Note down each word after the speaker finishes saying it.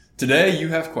Today you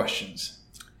have questions.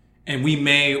 And we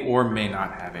may or may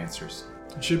not have answers.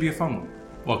 It should be a fun one.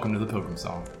 Welcome to the Pilgrim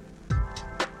Song.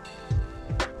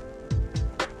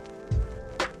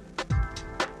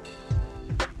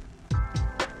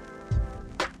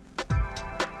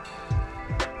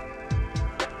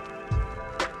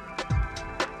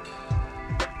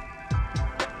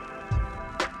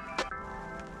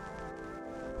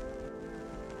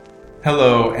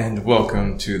 Hello and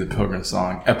welcome to the Pilgrim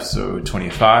Song, episode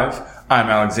 25. I'm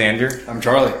Alexander. I'm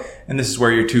Charlie. And this is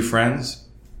where your two friends,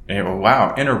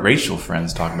 interracial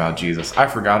friends talk about Jesus. I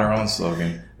forgot our own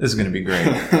slogan. This is going to be great.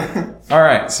 All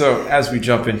right, so as we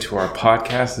jump into our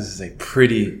podcast, this is a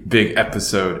pretty big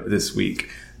episode this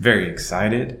week. Very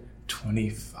excited.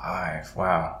 25.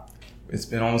 Wow. It's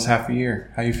been almost half a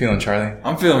year. How you feeling, Charlie?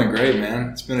 I'm feeling great, man.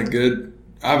 It's been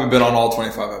I haven't been on all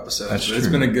 25 episodes, That's but true. It's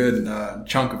been a good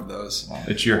chunk of those. Well,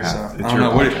 it's your half. So, it's I don't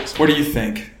your know. podcast. What do you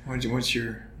think? What's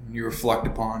your you reflect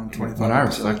upon 25 When I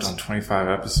episodes? reflect on 25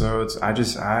 episodes,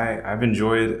 I've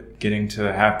enjoyed getting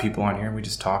to have people on here and we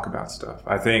just talk about stuff.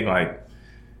 I think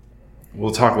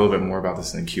we'll talk a little bit more about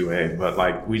this in the QA, but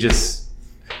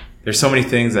there's so many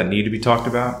things that need to be talked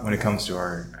about when it comes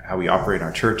to how we operate in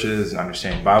our churches and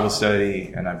understanding Bible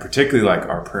study, and I particularly like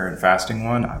our prayer and fasting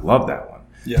one. I love that one.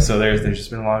 Yeah. So there's just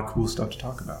been a lot of cool stuff to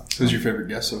talk about. So, Who's your favorite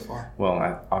guest so far?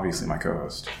 well, obviously my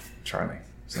co-host, Charlie.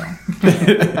 So,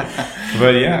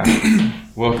 but yeah,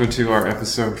 welcome to our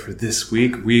episode for this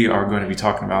week. We are going to be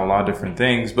talking about a lot of different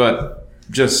things, but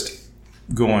just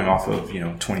going off of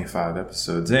 25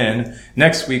 episodes in.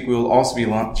 Next week we'll also be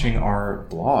launching our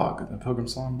blog, the Pilgrim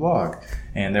Song blog,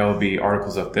 and there will be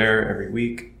articles up there every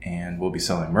week, and we'll be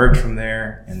selling merch from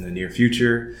there in the near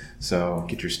future. So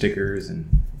get your stickers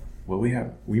and.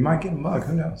 We might get a mug.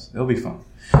 Who knows? It'll be fun.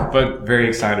 But very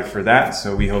excited for that.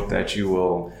 So we hope that you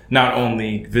will not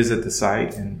only visit the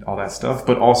site and all that stuff,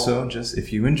 but also just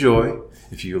if you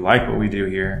like what we do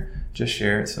here, just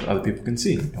share it so other people can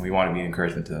see. And we want to be an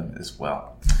encouragement to them as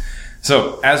well.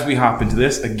 So as we hop into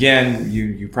this, again,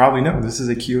 you probably know this is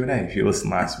a Q&A if you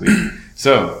listened last week.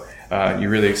 So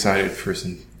you're really excited for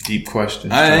some deep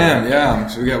questions. I am, yeah.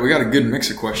 So we got a good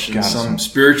mix of questions. Some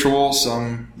spiritual,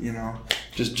 some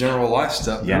just general life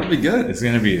stuff. Yeah, it'll be good. It's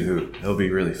going to be a hoot. It'll be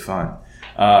really fun.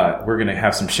 We're going to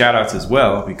have some shout outs as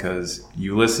well because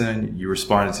you listen, you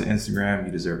responded to Instagram,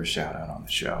 you deserve a shout out on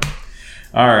the show.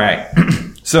 All right.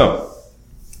 So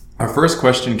our first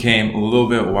question came a little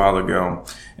bit a while ago,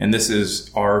 and this is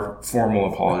our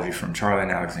formal apology from Charlie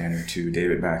and Alexander to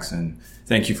David Maxon.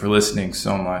 Thank you for listening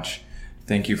so much.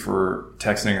 Thank you for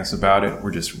texting us about it.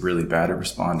 We're just really bad at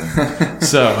responding.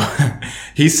 So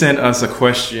he sent us a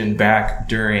question back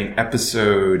during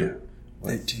episode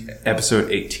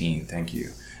 18. Thank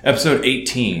you. Episode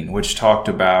 18, which talked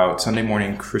about Sunday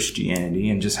morning Christianity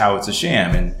and just how it's a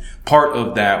sham. And part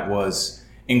of that was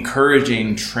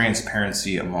encouraging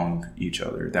transparency among each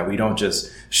other, that we don't just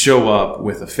show up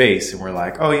with a face and we're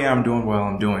like, oh yeah, I'm doing well,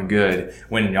 I'm doing good.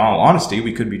 When in all honesty,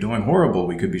 we could be doing horrible.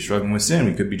 We could be struggling with sin.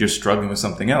 We could be just struggling with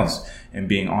something else, and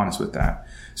being honest with that.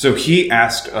 So he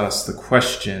asked us the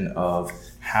question of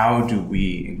how do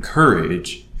we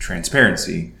encourage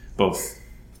transparency, both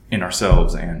in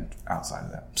ourselves and outside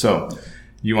of that. So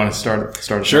you want to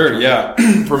start? Sure. Yeah.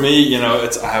 For me,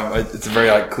 it's a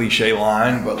very cliche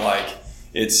line, but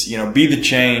it's, be the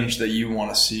change that you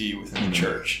want to see within the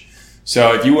church.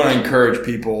 So if you want to encourage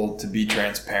people to be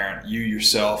transparent, you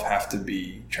yourself have to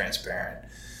be transparent.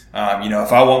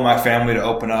 If I want my family to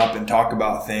open up and talk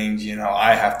about things,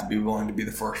 I have to be willing to be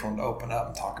the first one to open up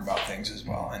and talk about things as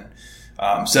well.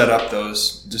 And set up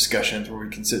those discussions where we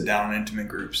can sit down in intimate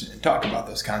groups and talk about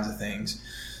those kinds of things.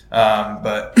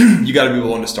 But you got to be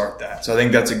willing to start that. So I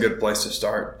think that's a good place to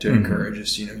start to encourage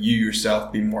is, you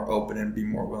yourself be more open and be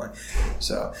more willing.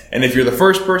 So, and if you're the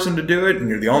first person to do it and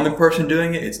you're the only person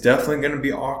doing it, it's definitely going to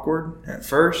be awkward at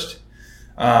first.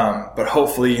 But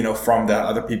hopefully, from that,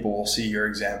 other people will see your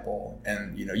example,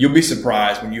 and, you'll be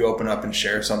surprised when you open up and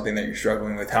share something that you're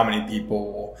struggling with, how many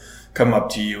people will come up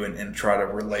to you and try to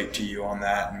relate to you on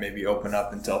that and maybe open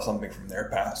up and tell something from their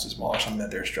past as well, or something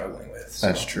that they're struggling with. So.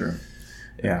 That's true.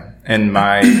 Yeah. And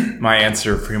my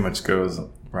answer pretty much goes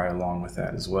right along with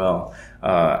that as well.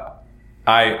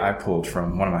 I pulled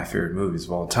from one of my favorite movies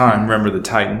of all time, Remember the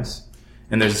Titans.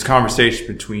 And there's this conversation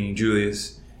between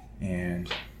Julius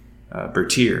and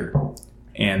Bertier.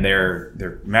 And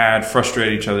they're mad,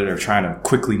 frustrated at each other. They're trying to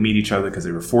quickly meet each other because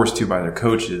they were forced to by their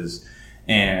coaches.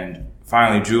 And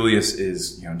finally, Julius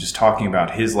is just talking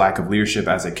about his lack of leadership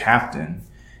as a captain.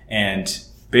 And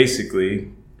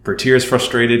basically, Bertier is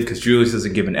frustrated because Julius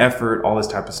doesn't give an effort, all this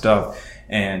type of stuff.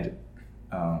 And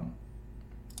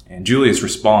Julius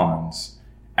responds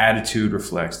attitude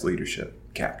reflects leadership,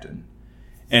 captain.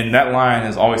 And that line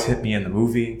has always hit me in the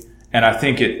movie. And I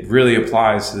think it really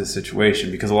applies to this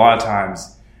situation because a lot of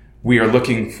times we are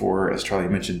looking for, as Charlie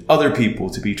mentioned, other people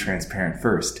to be transparent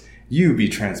first. You be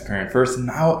transparent first, and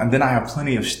then I have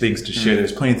plenty of things to share.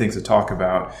 There's plenty of things to talk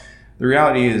about. The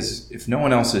reality is, if no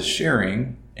one else is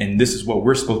sharing, and this is what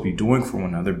we're supposed to be doing for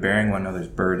one another, bearing one another's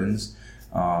burdens,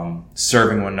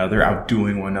 serving one another,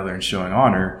 outdoing one another, and showing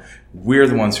honor, we're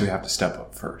the ones who have to step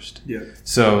up first. Yeah.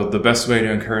 So the best way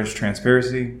to encourage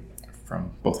transparency,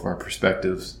 from both of our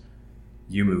perspectives,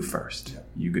 you move first.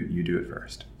 Yeah. You do it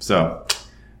first. So,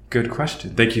 good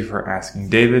question. Thank you for asking,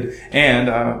 David.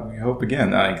 And we hope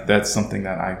again, that's something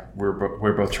that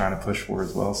we're both trying to push for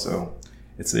as well. So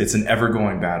it's an ever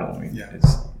going battle. We need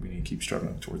to keep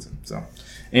struggling towards it. So,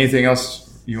 anything else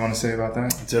you want to say about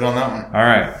that? That's it on that one. All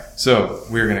right. So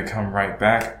we're going to come right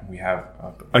back. We have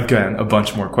again a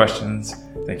bunch more questions.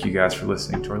 Thank you guys for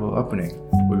listening to our little opening.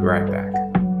 We'll be right back.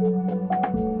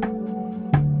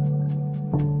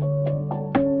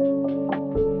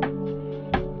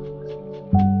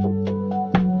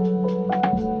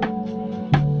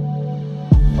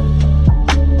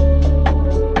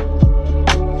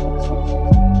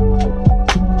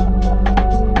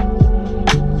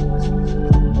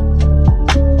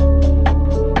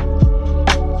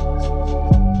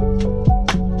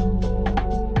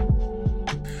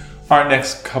 Our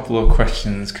next couple of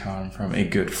questions come from a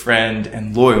good friend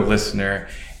and loyal listener,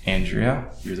 Andrea.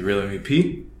 You're the real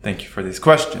MVP. Thank you for these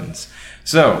questions.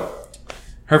 So,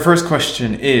 her first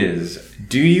question is,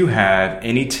 do you have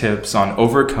any tips on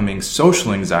overcoming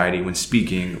social anxiety when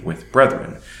speaking with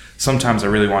brethren? Sometimes I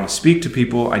really want to speak to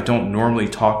people I don't normally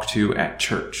talk to at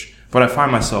church, but I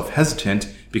find myself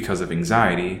hesitant because of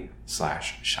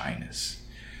anxiety/shyness.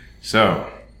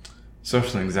 So,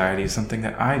 social anxiety is something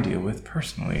that I deal with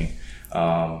personally.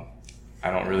 I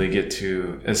don't really get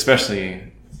to,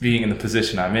 especially being in the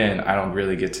position I'm in, I don't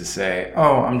really get to say,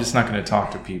 oh, I'm just not going to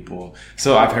talk to people.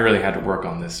 So I've really had to work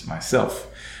on this myself.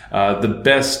 The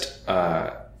best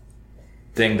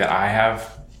thing that I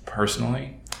have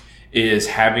personally is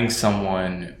having a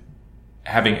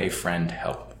friend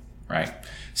help, right?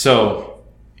 So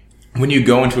when you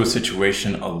go into a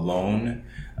situation alone,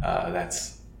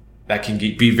 that can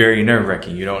be very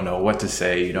nerve-wracking. You don't know what to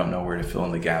say. You don't know where to fill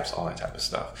in the gaps, all that type of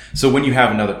stuff. So when you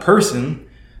have another person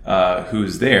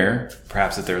who's there,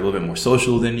 perhaps that they're a little bit more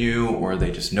social than you, or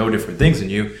they just know different things than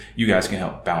you, you guys can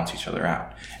help balance each other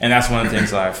out. And that's one of the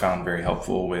things that I've found very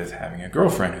helpful with having a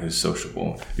girlfriend who's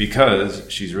sociable,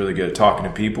 because she's really good at talking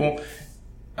to people.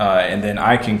 And then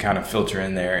I can kind of filter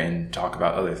in there and talk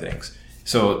about other things.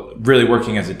 So really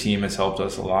working as a team has helped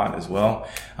us a lot as well.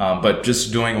 But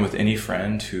just doing it with any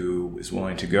friend who is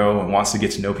willing to go and wants to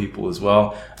get to know people as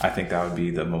well, I think that would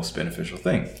be the most beneficial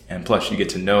thing. And plus you get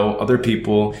to know other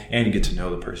people and you get to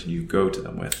know the person you go to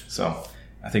them with. So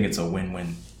I think it's a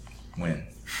win-win-win.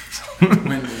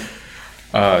 Win-win.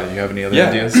 You have any other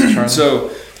ideas, Charlie?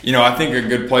 So, I think a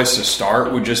good place to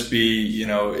start would just be,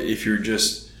 if you're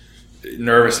just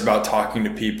nervous about talking to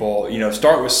people,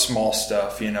 start with small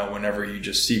stuff, whenever you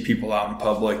just see people out in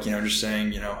public, just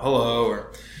saying, hello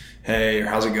or hey or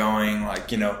how's it going?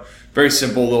 Very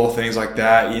simple little things like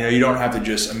that. You don't have to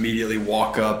just immediately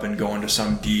walk up and go into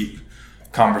some deep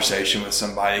conversation with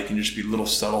somebody. It can just be little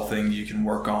subtle things you can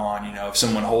work on. If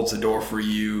someone holds the door for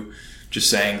you, just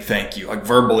saying thank you,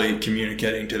 verbally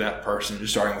communicating to that person,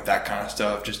 just starting with that kind of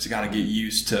stuff, just to kind of get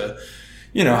used to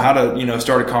how to,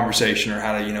 start a conversation, or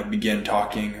how to, begin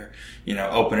talking, or,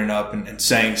 opening up and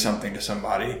saying something to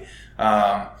somebody.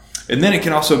 And then it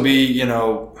can also be,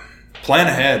 plan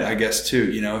ahead, I guess,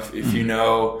 too. If you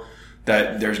know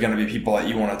that there's going to be people that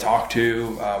you want to talk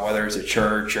to, whether it's at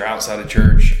church or outside of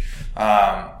church,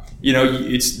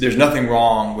 there's nothing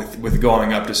wrong with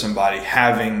going up to somebody,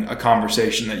 having a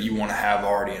conversation that you want to have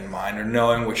already in mind, or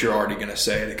knowing what you're already going to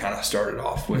say to kind of start it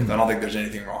off with. I don't think there's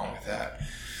anything wrong with that.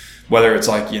 Whether it's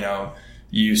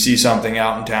you see something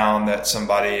out in town that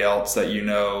somebody else that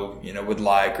would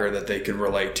like, or that they could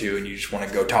relate to, and you just want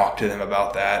to go talk to them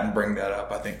about that and bring that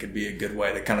up, I think could be a good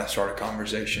way to kind of start a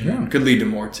conversation. Yeah. Could lead to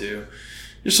more too.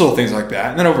 Just little things like that.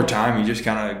 And then over time, you just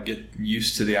kind of get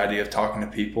used to the idea of talking to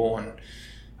people, and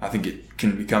I think it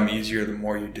can become easier the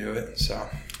more you do it. So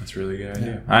that's a really good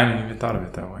idea. I hadn't even thought of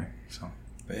it that way. So,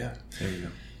 but yeah, there you go.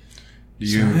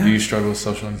 Do you struggle with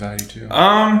social anxiety too?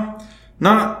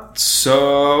 Not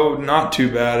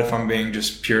too bad, if I'm being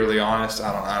just purely honest.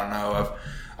 I don't know.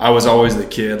 I was always the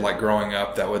kid, growing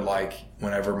up, that would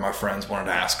whenever my friends wanted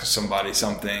to ask somebody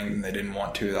something and they didn't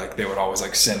want to, they would always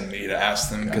send me to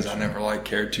ask them, because I never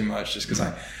cared too much, just because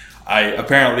I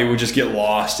apparently would just get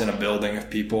lost in a building of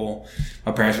people.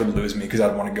 My parents would lose me because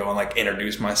I'd want to go and like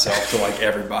introduce myself to like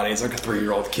everybody. It's like a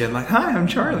 3-year-old kid, like, "Hi, I'm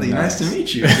Charlie. Nice to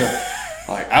meet you." So,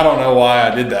 like, I don't know why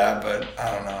I did that, but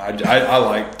I don't know. I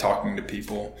like talking to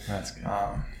people. That's good.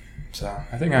 So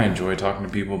I think I enjoy talking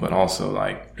to people, but also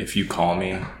like if you call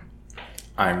me,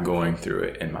 I'm going through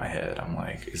it in my head. I'm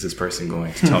like, is this person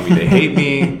going to tell me they hate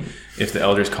me? If the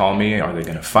elders call me, are they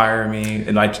going to fire me?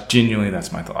 And like genuinely,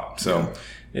 that's my thought. So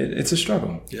it's a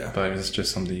struggle. Yeah, but it's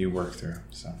just something you work through.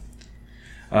 So,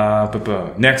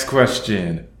 but next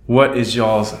question: what is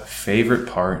y'all's favorite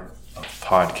part of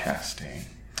podcasting?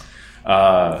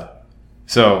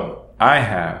 So I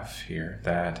have here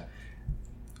that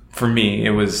for me,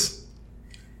 it was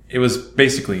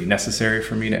basically necessary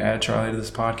for me to add Charlie to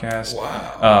this podcast.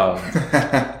 Wow.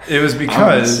 It was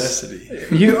because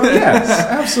yes,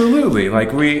 absolutely.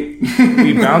 Like we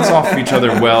bounce off of each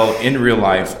other well in real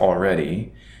life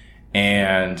already.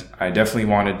 And I definitely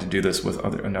wanted to do this with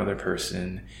another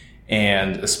person.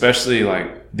 And especially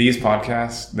like these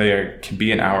podcasts, they can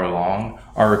be an hour long.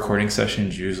 Our recording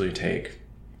sessions usually take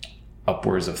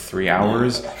upwards of 3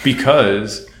 hours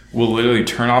because we'll literally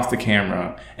turn off the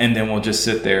camera and then we'll just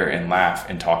sit there and laugh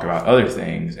and talk about other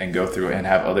things and go through it and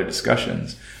have other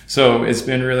discussions. So it's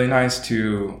been really nice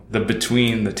to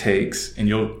between the takes, and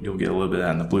you'll get a little bit of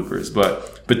that in the bloopers,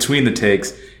 but between the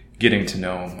takes, getting to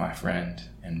know my friend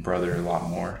and brother a lot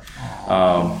more.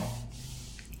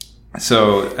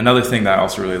 So another thing that I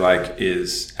also really like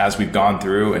is as we've gone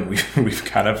through and we've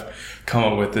kind of come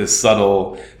up with this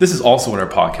is also what our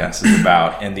podcast is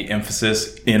about, and the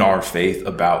emphasis in our faith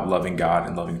about loving God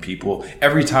and loving people.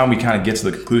 Every time we kind of get to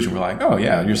the conclusion, we're like, oh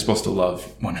yeah, you're supposed to love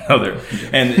one another.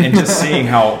 And just seeing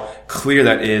how clear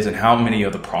that is and how many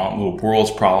of the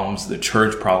world's problems, the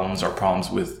church problems, our problems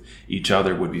with each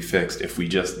other would be fixed if we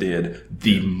just did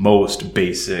the most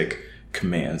basic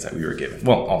commands that we were given.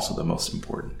 Well, also the most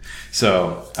important.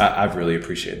 So I've really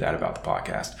appreciated that about the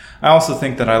podcast. I also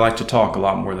think that I like to talk a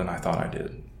lot more than I thought I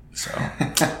did. So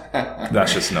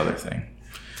that's just another thing.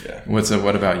 Yeah.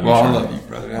 What about you? Well, Charlie? I love you,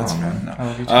 brother. That's man. No. I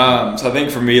love you too. So I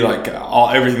think for me, like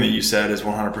everything that you said is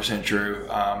 100% true.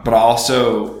 But I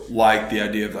also like the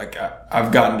idea of like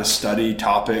I've gotten to study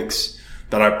topics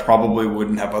that I probably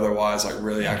wouldn't have otherwise like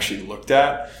really actually looked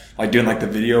at. Like doing like the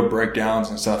video breakdowns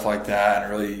and stuff like that,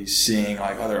 and really seeing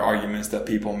like other arguments that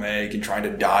people make and trying to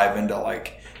dive into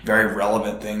like very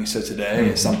relevant things to today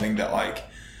is something that like,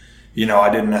 you know, I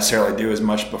didn't necessarily do as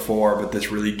much before, but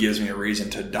this really gives me a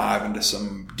reason to dive into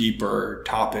some deeper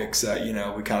topics that, you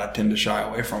know, we kind of tend to shy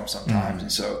away from sometimes.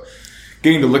 And so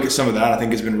getting to look at some of that, I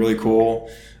think has been really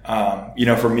cool. You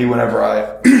know, for me, whenever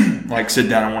I like sit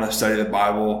down and want to study the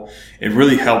Bible, it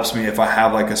really helps me if I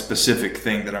have like a specific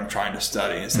thing that I'm trying to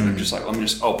study instead of just like, let me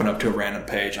just open up to a random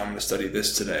page. I'm going to study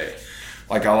this today.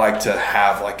 Like I like to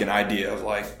have like an idea of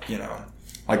like, you know,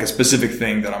 like a specific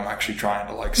thing that I'm actually trying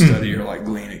to like study or like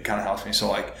glean. It kind of helps me. So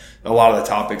like a lot of the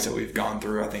topics that we've gone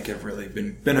through, I think have really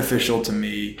been beneficial to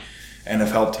me and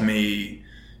have helped me,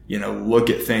 you know, look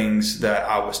at things that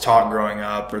I was taught growing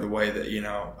up or the way that, you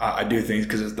know, I do things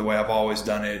because it's the way I've always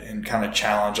done it, and kind of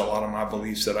challenge a lot of my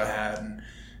beliefs that I had and,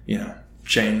 you know,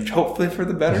 change hopefully for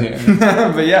the better.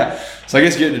 Yeah. But yeah, so I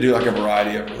guess getting to do like a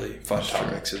variety of really fun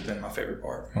topics has been my favorite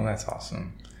part. Well, that's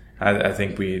awesome. I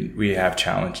think we have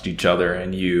challenged each other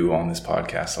and you on this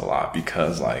podcast a lot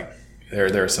because like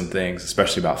there are some things,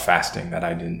 especially about fasting,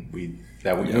 that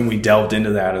when we delved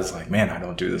into that, it's like, man, I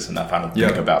don't do this enough. I don't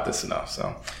think about this enough.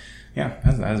 So yeah,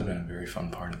 that has been a very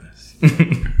fun part of this.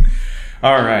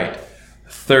 All right.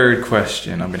 Third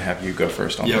question. I'm going to have you go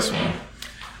first on this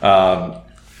one.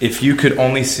 If you could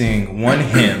only sing one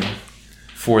hymn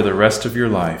for the rest of your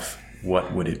life,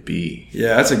 what would it be?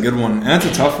 Yeah, that's a good one. And that's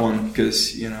a tough one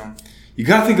because, you know, you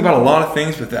got to think about a lot of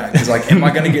things with that. Because, like, am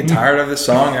I going to get tired of this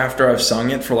song after I've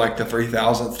sung it for, like, the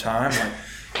 3,000th time? Like,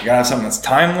 you got to have something that's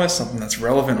timeless, something that's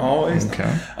relevant always.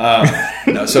 Okay.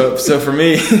 No, so for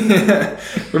me,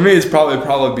 it's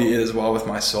probably be it as well with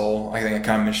my soul. I think I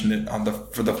kind of mentioned it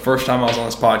for the first time I was on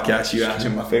this podcast. You asked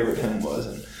me what my favorite hymn was,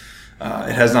 and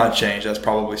it has not changed. That's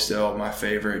probably still my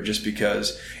favorite, just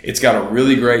because it's got a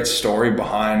really great story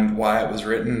behind why it was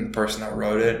written, the person that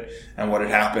wrote it, and what had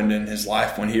happened in his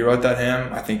life when he wrote that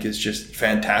hymn. I think is just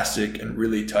fantastic and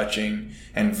really touching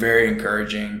and very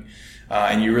encouraging.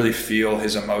 And you really feel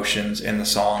his emotions in the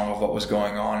song of what was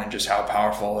going on and just how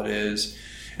powerful it is.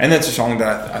 And that's a song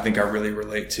that I think I really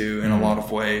relate to in a lot of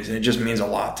ways. And it just means a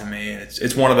lot to me. And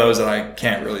it's one of those that I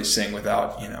can't really sing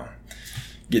without, you know,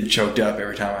 getting choked up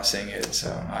every time I sing it. So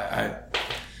I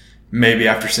maybe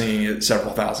after singing it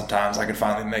several thousand times, I can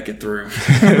finally make it through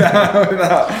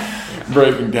without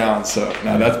breaking down. So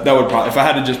no, that would probably, if I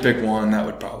had to just pick one, that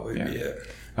would probably be it.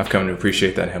 I've come to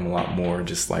appreciate that hymn a lot more,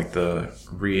 just like the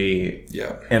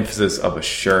emphasis of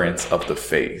assurance of the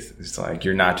faith. It's like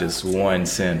you're not just one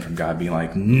sin from God being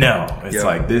like, no. It's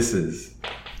like this is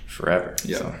forever.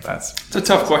 So it's a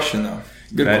tough question though.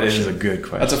 Good that question. Is a good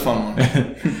question. That's a fun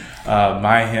one.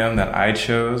 My hymn that I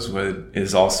chose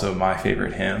is also my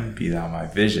favorite hymn, Be Thou My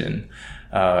Vision.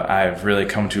 I've really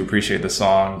come to appreciate the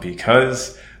song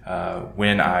because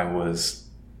when I would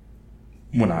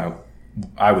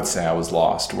say I was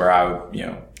lost, where I,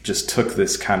 just took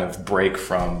this kind of break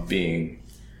from being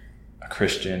a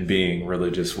Christian, being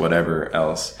religious, whatever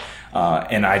else.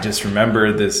 And I just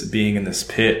remember this being in this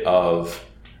pit of,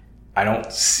 I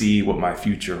don't see what my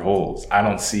future holds. I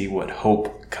don't see what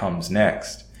hope comes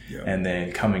next. Yeah. And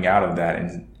then coming out of that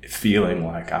and feeling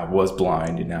like I was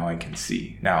blind and now I can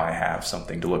see. Now I have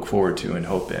something to look forward to and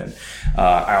hope in.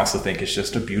 I also think it's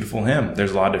just a beautiful hymn.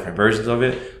 There's a lot of different versions of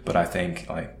it, but I think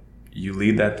like, you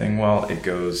lead that thing well. It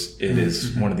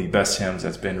is one of the best hymns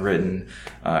that's been written,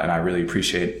 and I really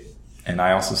appreciate it. And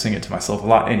I also sing it to myself a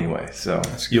lot anyway. So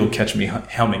you'll catch me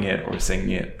humming it or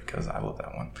singing it because I love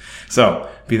that one. So,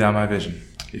 Be Thou My Vision.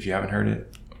 If you haven't heard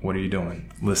it, what are you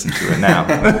doing? Listen to it now.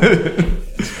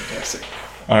 Fantastic.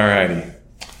 Alrighty.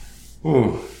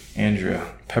 Ooh,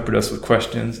 Andrea peppered us with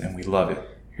questions, and we love it.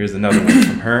 Here's another one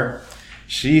from her.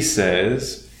 She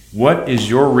says, what is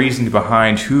your reasoning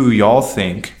behind who y'all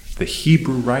think the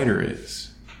Hebrew writer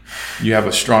is? You have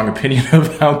a strong opinion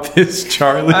about this,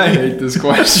 Charlie? I hate this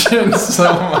question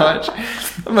so much.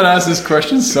 I've been asked this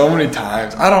question so many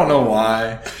times. I don't know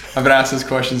why. I've been asked this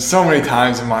question so many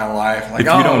times in my life. Like, if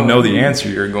you don't know the answer,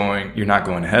 you're not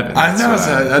going to heaven. I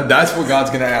know. That's what God's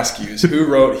going to ask you is who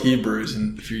wrote Hebrews,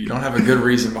 and if you don't have a good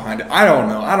reason behind it, I don't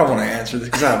know. I don't want to answer this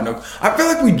because I have no. I feel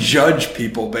like we judge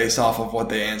people based off of what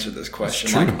they answer this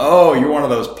question. Like, oh, you're one of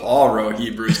those Paul wrote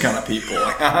Hebrews kind of people.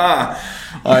 Like,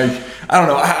 like I don't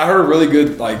know. I heard a really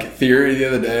good theory the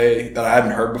other day that I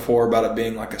hadn't heard before about it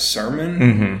being like a sermon.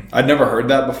 Mm-hmm. I'd never heard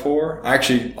that before. I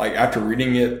actually after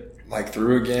reading it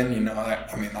through again,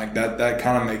 that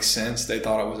kind of makes sense. They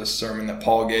thought it was a sermon that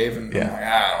Paul gave, and I'm like,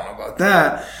 I don't know about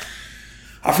that.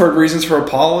 I've heard reasons for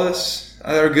Apollos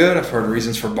that are good. I've heard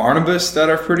reasons for Barnabas that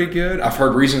are pretty good. I've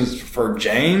heard reasons for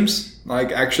James,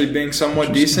 actually being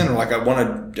somewhat decent, or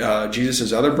one of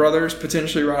Jesus' other brothers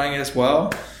potentially writing it as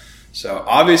well. So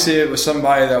obviously it was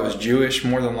somebody that was Jewish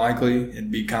more than likely. It'd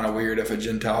be kind of weird if a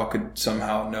Gentile could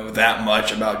somehow know that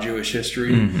much about Jewish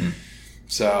history. Mm-hmm.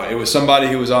 So it was somebody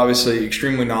who was obviously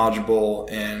extremely knowledgeable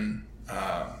in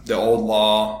the old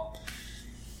law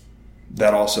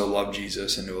that also loved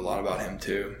Jesus and knew a lot about him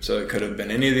too. So it could have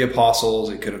been any of the apostles.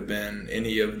 It could have been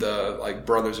any of the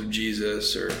brothers of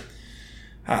Jesus, or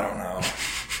I don't know.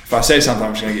 If I say something,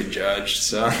 I'm just going to get judged.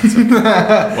 So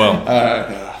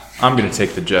well, I'm going to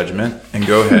take the judgment and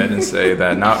go ahead and say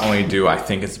that not only do I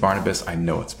think it's Barnabas, I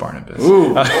know it's Barnabas.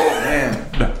 Ooh,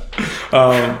 man.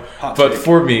 But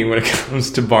for me, when it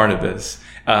comes to Barnabas,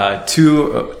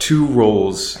 two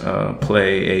roles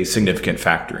play a significant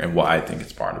factor in why I think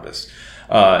it's Barnabas.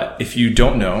 If you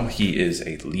don't know, he is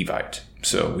a Levite.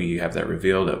 So we have that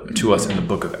revealed to us in the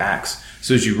book of Acts.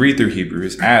 So as you read through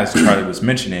Hebrews, as Charlie was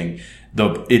mentioning,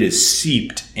 it is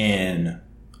seeped in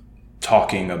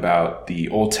talking about the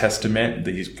Old Testament.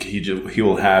 He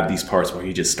will have these parts where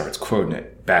he just starts quoting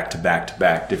it back to back to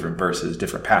back, different verses,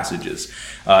 different passages.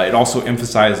 It also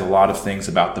emphasizes a lot of things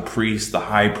about the priest, the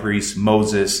high priest,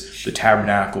 Moses, the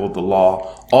tabernacle, the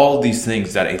law, all these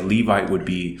things that a Levite would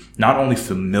be not only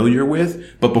familiar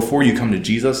with, but before you come to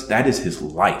Jesus, that is his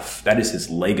life. That is his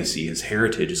legacy. His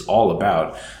heritage is all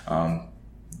about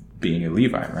being a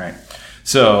Levite, right?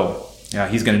 So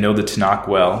he's going to know the Tanakh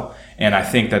well. And I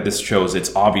think that this shows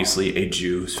it's obviously a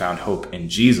Jew who's found hope in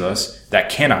Jesus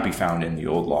that cannot be found in the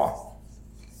old law.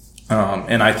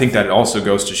 And I think that it also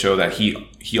goes to show that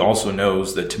he also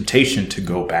knows the temptation to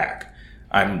go back.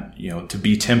 To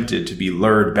be tempted to be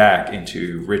lured back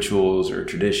into rituals or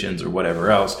traditions or whatever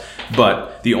else.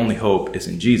 But the only hope is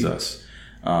in Jesus.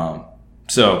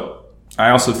 So I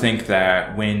also think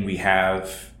that when we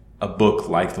have a book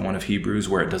like the one of Hebrews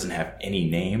where it doesn't have any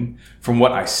name, from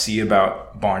what I see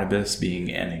about Barnabas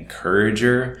being an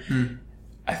encourager,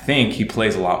 I think he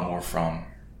plays a lot more from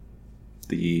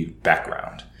the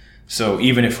background. So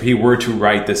even if he were to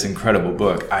write this incredible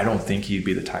book, I don't think he'd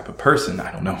be the type of person,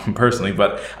 I don't know him personally,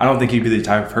 but I don't think he'd be the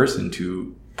type of person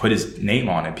to put his name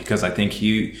on it, because I think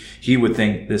he would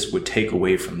think this would take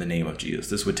away from the name of Jesus.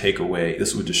 This would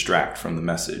distract from the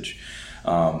message.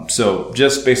 So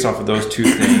just based off of those two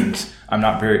things, I'm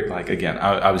not very, like, again,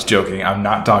 I was joking. I'm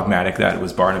not dogmatic that it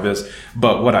was Barnabas,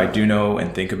 but what I do know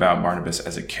and think about Barnabas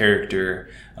as a character,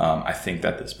 I think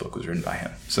that this book was written by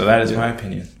him. So that is my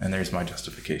opinion, and there's my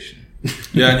justification.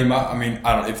 Yeah, and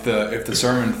I don't. If the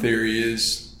sermon theory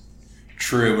is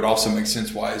true, it would also make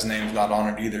sense why his name's not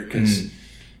on it either. Because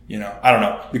I don't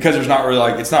know, because there's not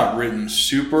really it's not written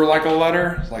super like a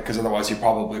letter, because otherwise he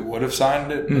probably would have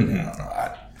signed it. But, I don't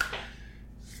know.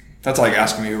 That's like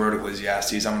asking me who wrote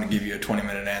Ecclesiastes. I'm going to give you a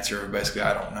 20-minute answer. Basically,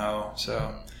 I don't know.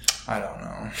 So I don't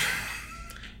know.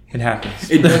 It happens.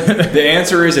 The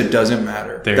answer is it doesn't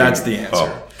matter. That's the answer.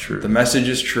 Oh, true. The message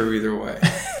is true either way.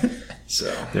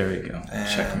 So there we go.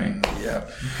 Checkmate.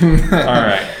 Yep. All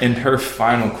right. And her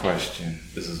final question.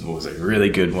 This was a really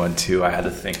good one too. I had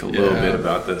to think a little bit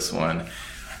about this one.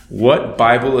 What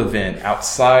Bible event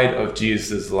outside of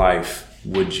Jesus' life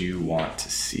would you want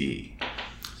to see?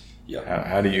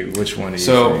 Yeah. Which one do you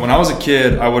So think? when I was a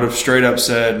kid, I would have straight up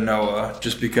said Noah,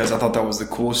 just because I thought that was the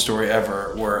coolest story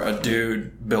ever, where a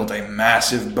dude built a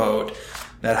massive boat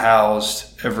that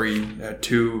housed every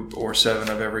 2 or 7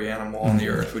 of every animal on the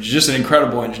earth, which is just an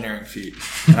incredible engineering feat.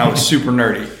 And I was super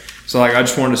nerdy. So I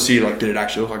just wanted to see, did it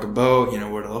actually look like a boat?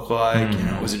 What did it look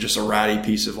like? Was it just a ratty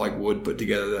piece of wood put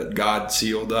together that God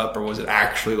sealed up, or was it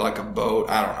actually like a boat?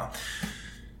 I don't know.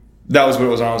 That was what it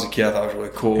was when I was a kid. I thought it was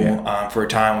really cool. Yeah. For a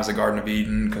time, it was the Garden of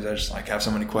Eden, because I just have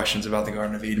so many questions about the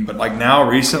Garden of Eden. But now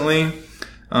recently,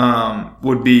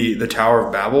 would be the Tower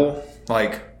of Babel,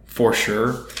 for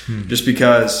sure. Just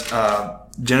because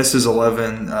Genesis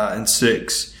 11 and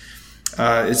 6,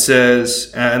 it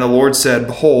says, "And the Lord said,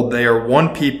 Behold, they are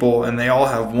one people, and they all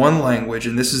have one language,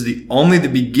 and this is only the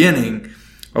beginning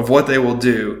of what they will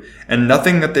do, and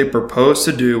nothing that they propose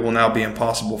to do will now be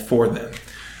impossible for them."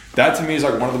 That to me is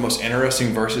one of the most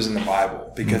interesting verses in the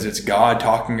Bible, because it's God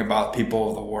talking about people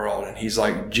of the world, and he's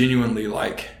genuinely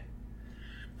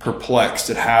perplexed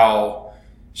at how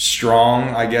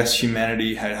strong, I guess,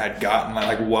 humanity had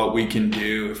gotten, what we can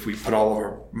do if we put all of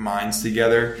our minds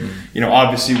together.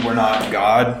 Obviously we're not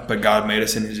God, but God made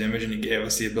us in his image, and he gave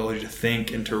us the ability to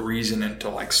think and to reason and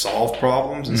to solve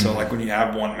problems. And so when you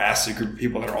have one massive group of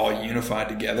people that are all unified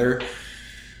together,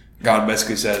 God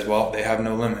basically says, well, they have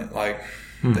no limit.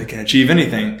 They can achieve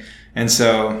anything. And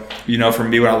so, for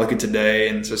me, when I look at today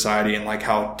and society and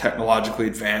how technologically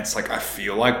advanced, I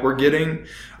feel like we're getting,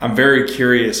 I'm very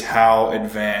curious how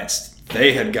advanced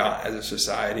they had got as a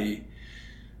society.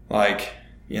 I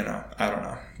don't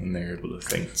know. When they're able to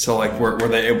think. So were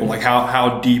they able,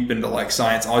 how deep into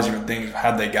science, all these different things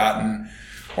had they gotten?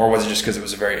 Or was it just because it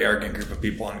was a very arrogant group of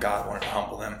people and God wanted to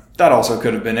humble them? That also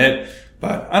could have been it.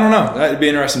 But I don't know. That'd be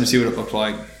interesting to see what it looked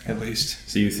like, at least.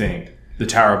 So you think the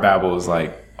Tower of Babel is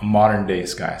a modern day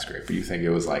skyscraper? You think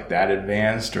it was that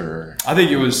advanced, or? I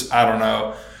think it was, I don't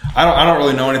know. I don't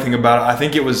really know anything about it. I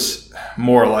think it was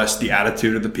more or less the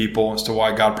attitude of the people as to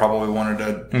why God probably wanted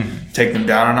to take them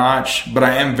down a notch. But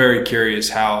I am very curious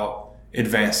how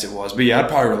advanced it was. But yeah, I'd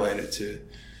probably relate it to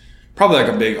probably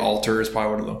a big altar is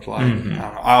probably what it looked like. I don't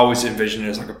know. I always envisioned it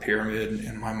as a pyramid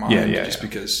in my mind,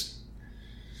 because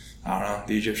I don't know,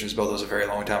 the Egyptians built those a very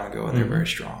long time ago, and they're very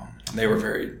strong. They were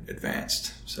very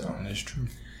advanced. So that's true.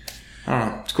 I don't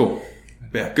know. It's cool.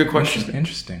 Yeah, good question.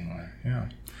 Interesting one.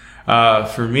 Yeah.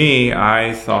 For me,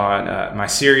 I thought my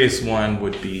serious one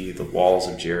would be the walls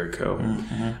of Jericho.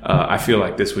 I feel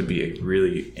like this would be a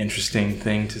really interesting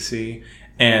thing to see,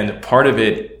 and part of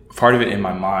it in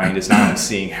my mind is not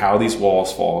seeing how these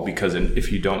walls fall, because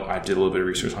if you don't, I did a little bit of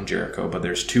research on Jericho, but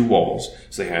there's 2 walls.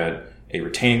 So they had a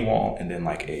retaining wall and then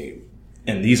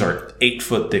and these are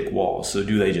 8-foot thick walls. So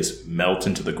do they just melt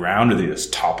into the ground, or do they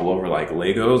just topple over like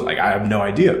Legos? I have no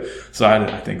idea. So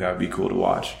I think that would be cool to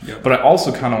watch. Yep. But I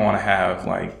also kind of want to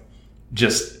have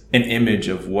just an image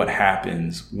of what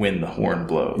happens when the horn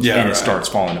blows and it starts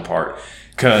falling apart.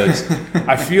 Because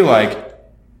I feel I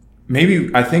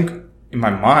think in my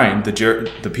mind,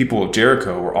 the people of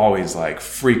Jericho were always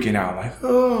freaking out,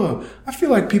 oh, I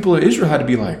feel like people of Israel had to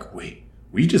be wait,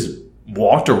 we just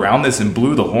walked around this and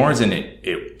blew the horns and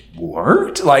it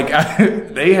worked?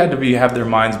 They had to have their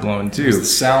minds blown too. It was the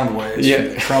sound waves from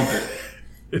the trumpet.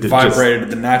 It vibrated at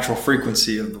the natural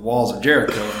frequency of the walls of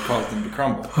Jericho and caused them to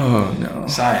crumble. Oh no.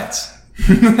 Science.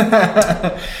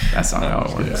 That's not how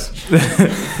it works.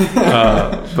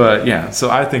 But yeah, so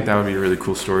I think that would be a really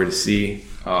cool story to see.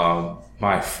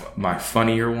 My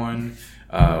funnier one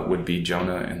would be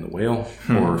Jonah and the whale,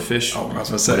 or fish. Oh, I was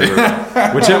going to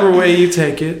say. Whichever way you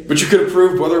take it. But you could have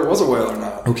proved whether it was a whale or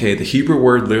not. Okay, the Hebrew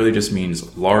word literally just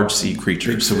means large sea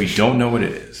creature, so we don't know what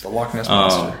it is. The Loch Ness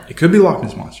Monster. It could be Loch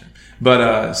Ness Monster.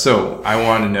 But so I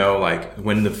want to know, like,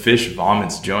 when the fish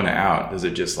vomits Jonah out, does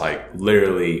it just like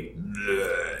literally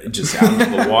just out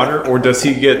into the water, or does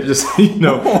he get just he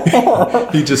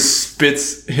just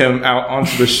spits him out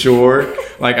onto the shore?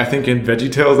 Like I think in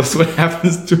VeggieTales, that's what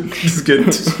happens to just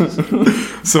get.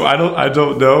 So I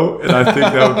don't know, and I think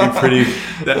that would be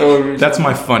pretty. That's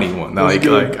my funny one. Like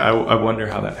I wonder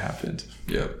how that happened.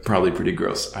 Yeah, probably pretty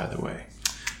gross either way.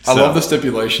 I love the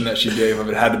stipulation that she gave of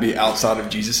it had to be outside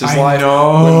of Jesus' life. I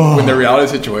know. When the reality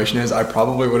of the situation is, I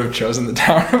probably would have chosen the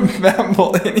Tower of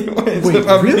Babel anyways. Wait,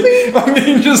 really? I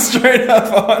mean, just straight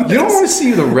up honest. You don't want to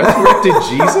see the resurrected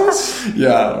Jesus?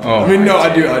 Yeah. Oh, I mean, no,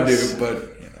 I do, but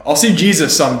I'll see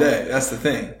Jesus someday. That's the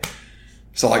thing.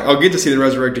 So, like, I'll get to see the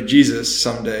resurrected Jesus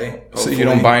someday. So hopefully. you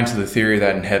don't buy into the theory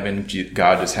that in heaven,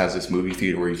 God just has this movie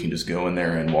theater where you can just go in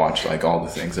there and watch, like, all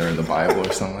the things that are in the Bible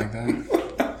or something like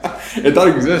that? It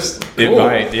doesn't exist. It cool.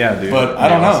 might, yeah, dude. But I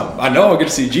don't know. I know I'll get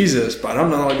to see Jesus, but I don't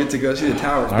know I'll get to go see the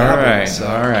Tower of Babel.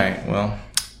 All right. Well,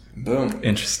 boom.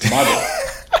 Interesting.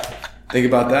 Think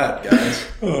about that, guys.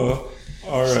 Oh,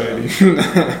 all righty.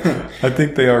 I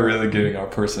think they are really getting our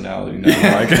personality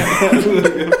now.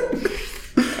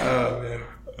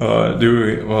 Oh,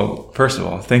 man. Well, first of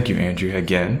all, thank you, Andrew,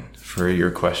 again for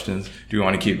your questions. Do you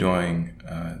want to keep doing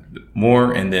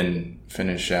more and then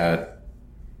finish at,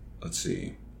 let's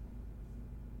see,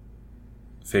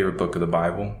 favorite book of the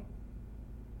Bible?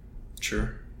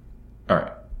 Sure. All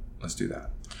right, let's do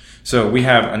that. So we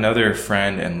have another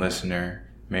friend and listener,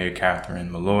 Mary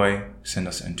Catherine Malloy, send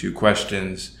us in 2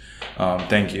 questions.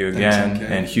 Thank you again. Thanks,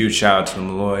 okay. And huge shout out to the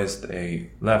Malloys.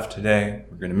 They left today.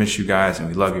 We're going to miss you guys and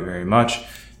we love you very much.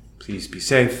 Please be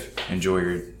safe. Enjoy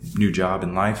your new job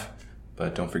in life.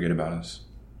 But don't forget about us.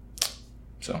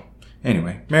 So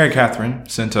anyway, Mary Catherine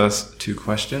sent us 2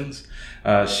 questions.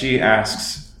 She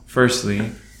asks, firstly,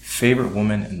 favorite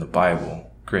woman in the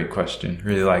Bible? Great question.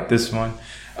 Really like this one.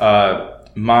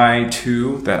 My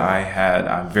 2 that I had,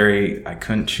 I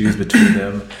couldn't choose between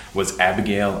them, was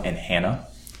Abigail and Hannah.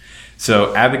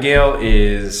 So Abigail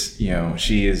is,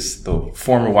 she is the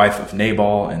former wife of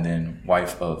Nabal and then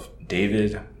wife of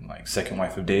David, like second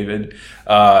wife of David.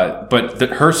 But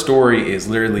her story is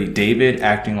literally David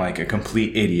acting like a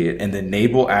complete idiot and then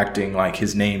Nabal acting like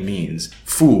his name means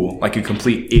fool, like a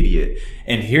complete idiot.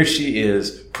 And here she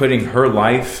is putting her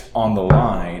life on the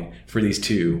line for these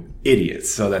 2 idiots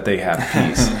so that they have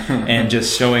peace and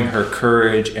just showing her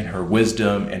courage and her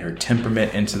wisdom and her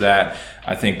temperament into that.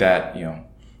 I think that,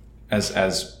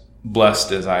 as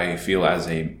blessed as I feel as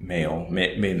a male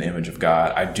made in the image of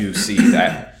God, I do see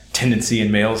that tendency in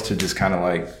males to just kind of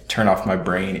like turn off my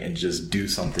brain and just do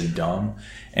something dumb.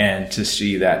 And to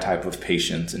see that type of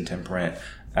patience and temperament,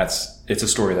 it's a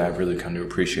story that I've really come to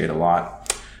appreciate a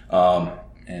lot.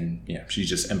 And yeah, she's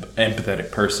just an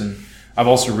empathetic person. I've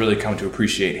also really come to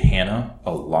appreciate Hannah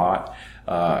a lot.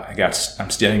 I'm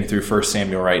studying through 1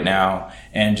 Samuel right now,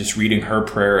 and just reading her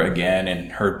prayer again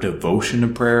and her devotion to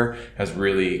prayer has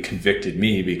really convicted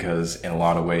me, because in a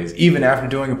lot of ways, even after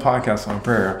doing a podcast on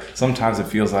prayer, sometimes it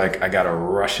feels like I got to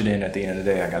rush it in at the end of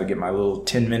the day. I got to get my little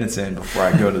 10 minutes in before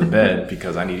I go to the bed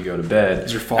because I need to go to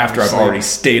bed after I've already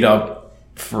stayed up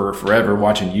for forever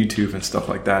watching YouTube and stuff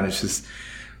like that. And it's just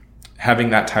having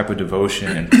that type of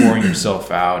devotion and pouring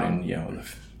yourself out, and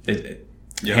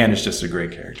Hannah's just a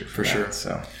great character for sure.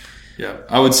 So, yeah,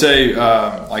 I would say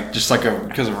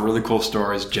because of a really cool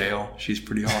story is Jael. She's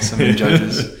pretty awesome in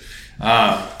Judges.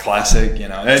 Classic,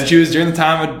 and she was during the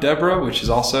time of Deborah, which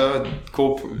is also a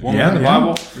cool woman in the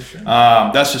Bible. For sure.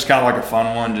 That's just kind of like a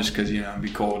fun one, just because it'd be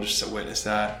cool just to witness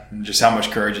that, and just how much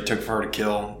courage it took for her to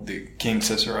kill the King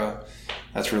Sisera.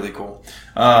 That's really cool.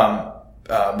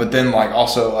 But then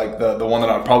also the one that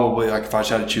I'd probably, if I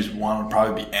had to choose one, would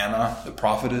probably be Anna, the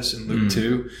prophetess in Luke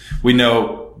 2. We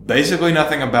know basically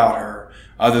nothing about her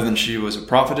other than she was a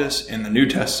prophetess in the New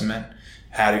Testament,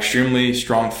 had extremely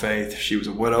strong faith. She was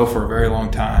a widow for a very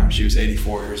long time. She was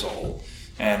 84 years old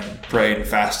and prayed and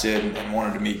fasted and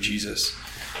wanted to meet Jesus.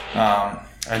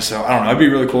 And so, I don't know, it'd be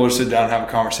really cool to sit down and have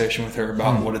a conversation with her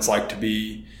about what it's like to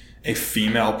be a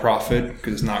female prophet,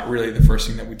 because it's not really the first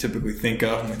thing that we typically think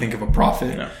of when we think of a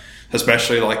prophet,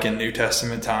 especially in New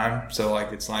Testament time. So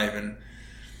it's not even,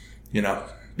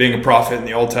 being a prophet in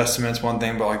the Old Testament is one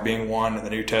thing, but being one in the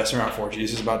New Testament before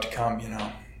Jesus is about to come, I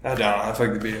don't know. I feel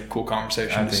like it'd be a cool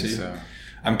conversation to see. So.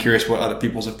 I'm curious what other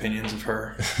people's opinions of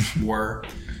her were,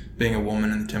 being a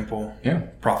woman in the temple,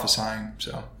 prophesying.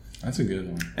 So that's a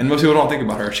good one. And most people don't think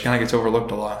about her. She kind of gets overlooked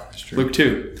a lot. That's true. Luke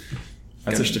 2.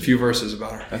 That's just a few verses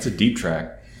about her. That's a deep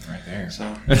track right there. So,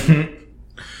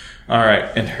 all right.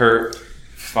 And her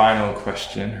final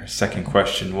question, her second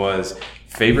question was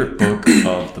favorite book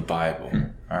of the Bible.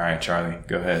 All right, Charlie,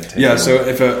 go ahead. So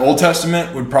if an Old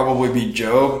Testament would probably be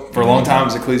Job. For a long time it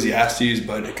was Ecclesiastes,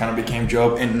 but it kind of became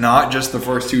Job, and not just the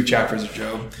first 2 chapters of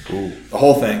Job. Ooh. The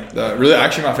whole thing.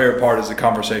 Actually my favorite part is the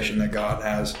conversation that God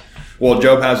has. Well,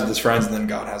 Job has with his friends, and then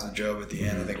God has with Job at the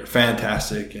end. I think they're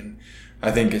fantastic, and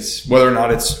I think it's, whether or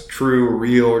not it's true or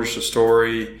real or just a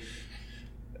story,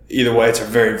 either way, it's a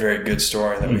very, very good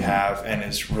story that we have, and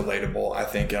is relatable, I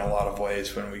think, in a lot of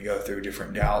ways when we go through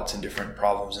different doubts and different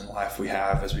problems in life we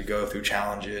have as we go through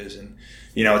challenges. And,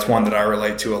 it's one that I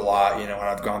relate to a lot. When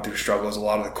I've gone through struggles, a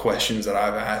lot of the questions that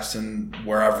I've asked and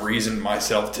where I've reasoned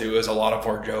myself to is a lot of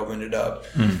where Job ended up.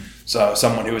 So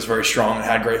someone who was very strong and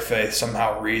had great faith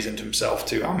somehow reasoned himself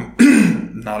to,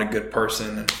 I'm not a good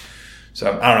person. And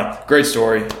so, I don't know. Great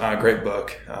story, great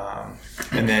book.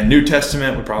 And then New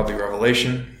Testament would probably be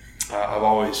Revelation. I've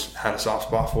always had a soft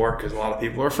spot for it because a lot of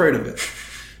people are afraid of it.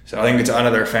 So I think it's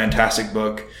another fantastic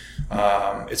book.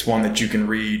 It's one that you can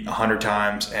read 100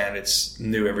 times and it's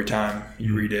new every time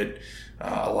you read it.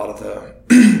 A lot of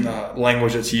the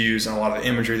language that's used and a lot of the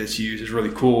imagery that's used is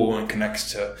really cool and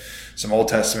connects to some Old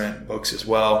Testament books as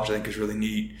well, which I think is really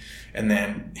neat. And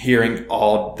then hearing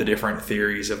all the different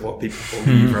theories of what people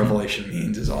believe Revelation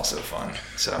means is also fun.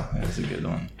 So that's a good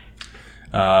one.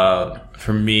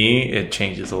 For me, it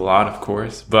changes a lot, of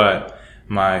course, but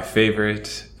my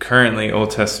favorite currently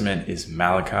Old Testament is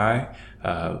Malachi.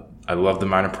 I love the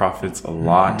Minor Prophets a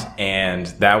lot, and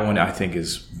that one I think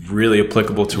is really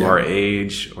applicable to our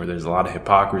age, where there's a lot of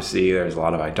hypocrisy, there's a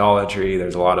lot of idolatry,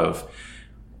 there's a lot of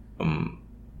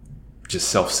just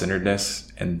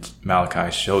self-centeredness, and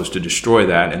Malachi shows to destroy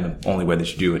that, and the only way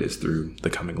that you do it is through the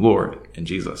coming Lord in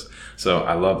Jesus. So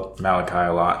I love Malachi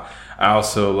a lot. I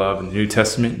also love the New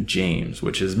Testament, James,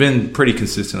 which has been pretty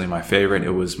consistently my favorite.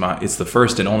 It's the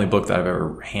first and only book that I've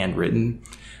ever handwritten.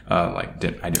 I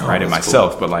didn't write it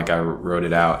myself, cool. But I wrote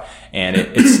it out, and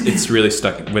it's really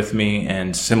stuck with me.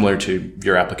 And similar to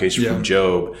your application from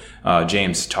Job,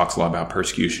 James talks a lot about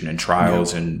persecution and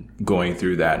trials and going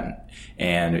through that.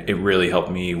 And it really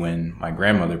helped me when my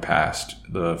grandmother passed.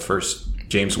 The first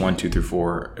James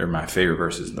 1:2-4 are my favorite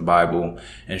verses in the Bible,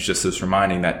 and it's just this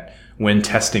reminding that when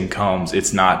testing comes,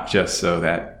 it's not just so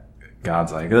that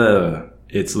God's like, ugh.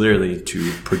 It's literally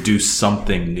to produce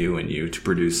something new in you, to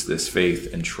produce this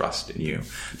faith and trust in you.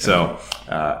 So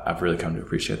I've really come to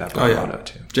appreciate that book a lot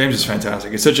too. James is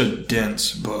fantastic. It's such a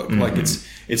dense book. Like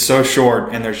it's so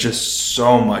short, and there's just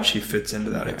so much he fits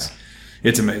into that. Yeah.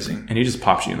 It's amazing. And he just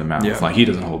pops you in the mouth. Yeah. Like he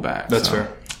doesn't hold back. That's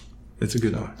fair. It's a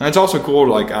good one. And it's also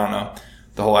cool, I don't know,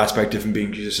 the whole aspect of him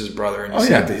being Jesus' brother, and you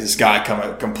see this guy come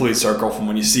a complete circle from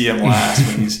when you see him last,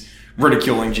 when he's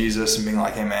ridiculing Jesus and being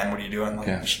like, hey man, what are you doing?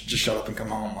 Just shut up and come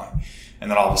home. And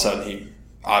then all of a sudden he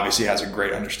obviously has a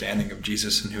great understanding of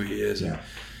Jesus and who he is.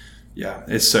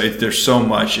 There's so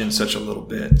much in such a little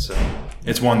bit. So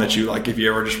it's one that you, if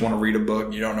you ever just want to read a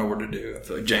book, you don't know where to do. I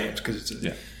feel like James, because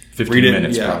it's 15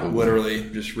 minutes probably. Literally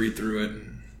just read through it.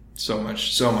 And so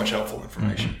much helpful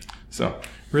information. So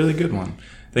really good one.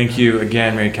 Thank you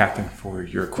again, Mary Catherine, for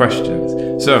your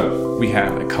questions. So we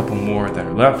have a couple more that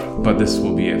are left, but this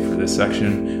will be it for this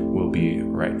section. We'll be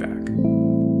right back.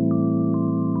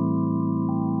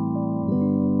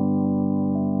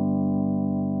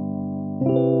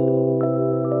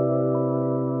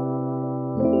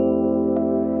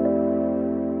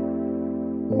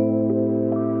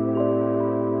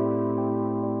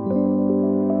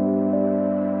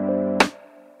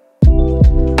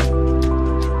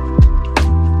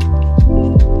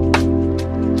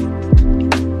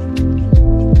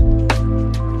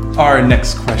 Our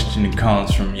next question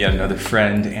comes from yet another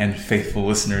friend and faithful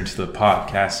listener to the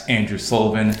podcast, Andrew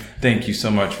Sullivan. Thank you so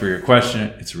much for your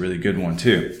question. It's a really good one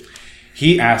too.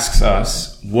 He asks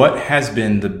us, what has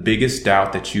been the biggest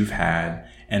doubt that you've had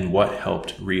and what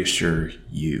helped reassure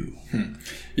you?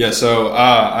 So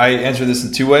I answer this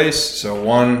in 2 ways. So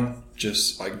one,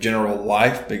 just general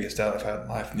life, biggest doubt I've had in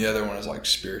life. And the other one is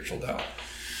spiritual doubt.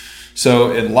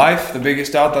 So in life, the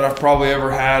biggest doubt that I've probably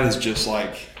ever had is just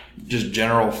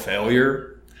general failure.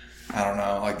 I don't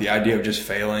know, the idea of just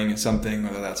failing at something,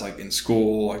 whether that's in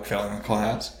school, failing a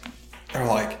class, or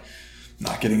not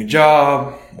getting a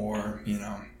job, or,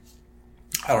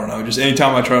 I don't know, just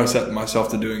anytime I try to set myself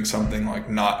to doing something,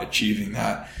 not achieving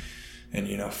that, and,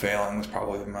 failing was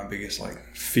probably my biggest,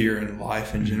 fear in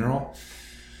life in general.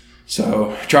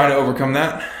 So trying to overcome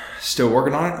that, still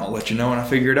working on it. I'll let you know when I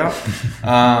figure it out.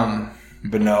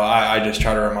 But no, I just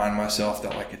try to remind myself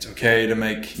that it's okay to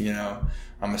make,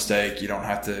 a mistake. You don't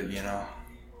have to,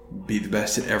 be the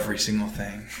best at every single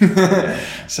thing.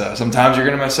 So sometimes you're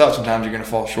going to mess up, sometimes you're going to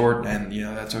fall short, and,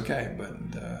 that's okay. But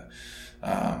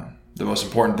the most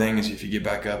important thing is if you get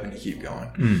back up and you keep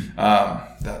going.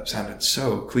 That sounded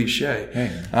so cliche. Hey.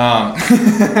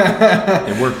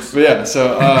 It works. But yeah,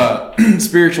 so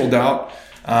spiritual doubt.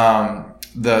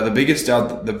 The biggest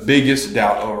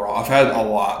doubt overall. I've had a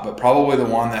lot, but probably the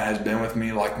one that has been with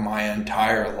me like my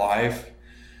entire life,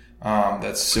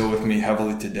 that's still with me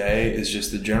heavily today, is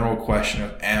just the general question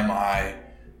of, am I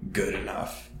good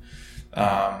enough?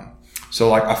 So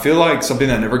like, I feel like something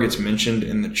that never gets mentioned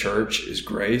in the church is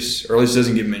grace, or at least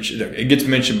doesn't get mentioned. It gets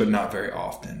mentioned, but not very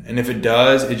often. And if it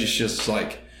does, it's just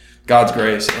like God's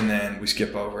grace, and then we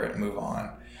skip over it and move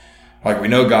on. Like, we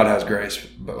know God has grace,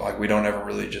 but like, we don't ever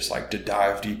really just like to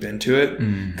dive deep into it,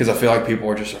 because I feel like people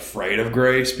are just afraid of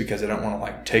grace because they don't want to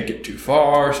like take it too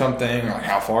far or something, or like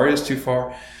how far is too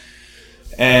far.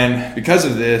 And because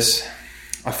of this,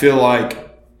 I feel like,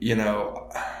 you know,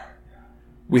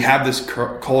 we have this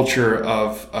culture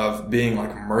of being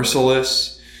like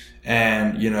merciless,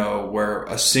 and, you know, where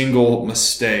a single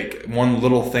mistake, one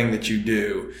little thing that you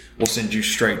do will send you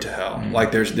straight to hell.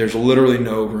 Like, there's literally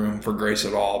no room for grace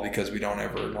at all, because we don't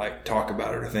ever like talk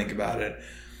about it or think about it,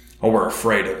 or we're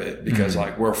afraid of it because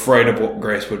like we're afraid of what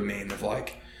grace would mean, of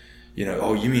like, you know,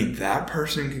 oh, you mean that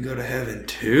person can go to heaven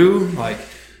too? Like,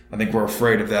 I think we're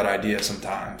afraid of that idea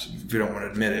sometimes if we don't want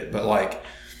to admit it. But like,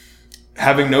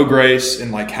 having no grace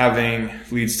and like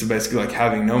leads to basically like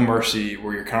having no mercy,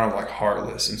 where you're kind of like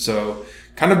heartless. And so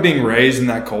kind of being raised in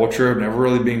that culture of never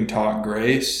really being taught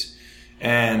grace,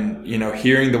 and, you know,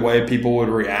 hearing the way people would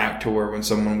react to where when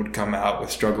someone would come out with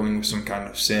struggling with some kind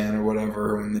of sin or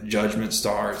whatever, when the judgment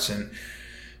starts, and,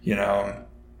 you know,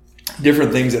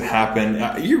 different things that happen,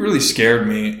 it really scared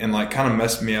me and like kind of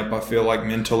messed me up, I feel like,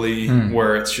 mentally,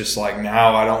 where it's just like,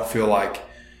 now I don't feel like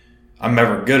I'm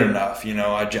ever good enough. You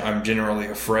know, I'm generally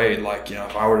afraid, like, you know,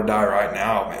 if I were to die right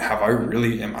now, man,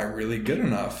 am I really good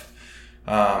enough?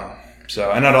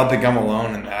 And I don't think I'm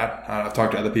alone in that. I've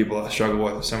talked to other people that struggle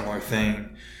with a similar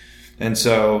thing. And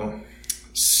so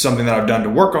something that I've done to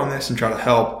work on this and try to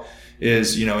help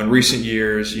is, you know, in recent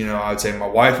years, you know, I'd say my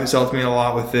wife has helped me a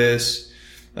lot with this,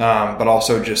 but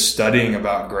also just studying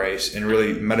about grace and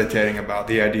really meditating about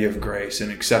the idea of grace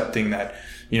and accepting that,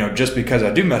 you know, just because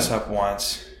I do mess up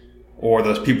once, or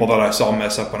those people that I saw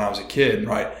mess up when I was a kid,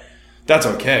 right? That's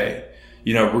okay.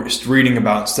 You know, just reading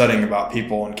about and studying about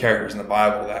people and characters in the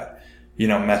Bible that, you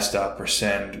know, messed up or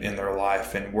sinned in their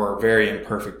life and were very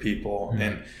imperfect people.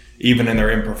 And even in their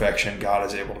imperfection, God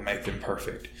is able to make them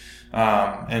perfect.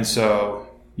 And so,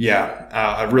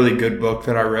 a really good book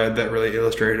that I read that really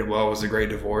illustrated it well was The Great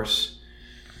Divorce.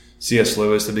 C.S.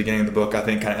 Lewis, the beginning of the book, I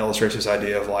think kind of illustrates this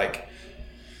idea of like,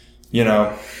 you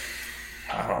know,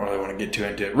 I don't really want to get too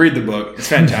into it. Read the book. It's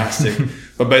fantastic.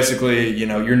 But basically, you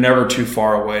know, you're never too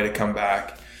far away to come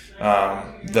back.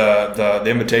 The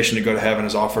invitation to go to heaven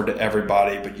is offered to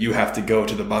everybody, but you have to go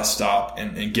to the bus stop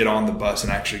and get on the bus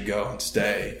and actually go and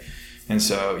stay. And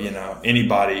so, you know,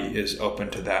 anybody is open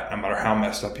to that. No matter how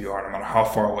messed up you are, no matter how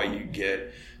far away you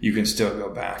get, you can still go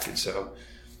back. And so,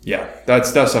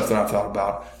 that's stuff that I've thought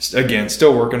about. Again,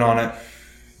 still working on it.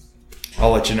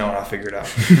 I'll let you know when I figure it out.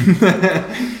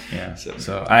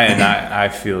 So I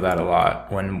feel that a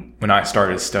lot when I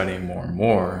started studying more and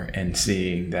more and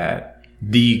seeing that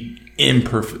the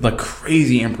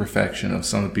crazy imperfection of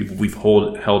some of the people we've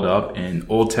held up in the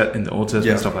Old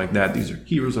Testament, stuff like that. These are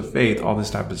heroes of faith, all this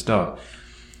type of stuff.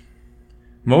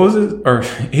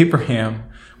 Abraham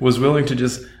was willing to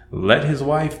just let his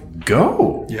wife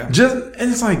go. And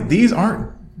it's like, these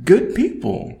aren't good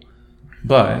people,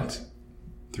 but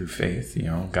through faith, you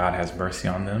know, God has mercy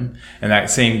on them, and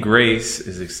that same grace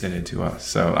is extended to us.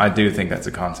 So I do think that's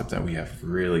a concept that we have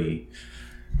really,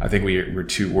 I think we're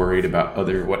too worried about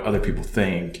what other people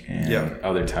think and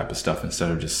other type of stuff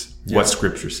instead of just what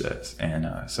Scripture says. And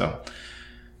that's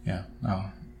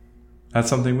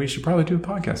something we should probably do a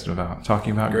podcast about,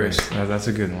 talking about grace. That's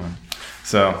a good one.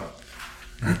 So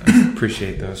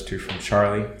appreciate those two from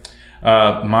Charlie.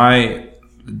 My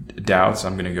doubts,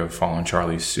 I'm going to go fall in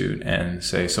Charlie's suit and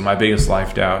say, so my biggest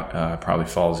life doubt probably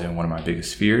falls in one of my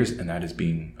biggest fears, and that is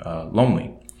being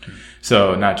lonely.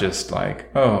 So not just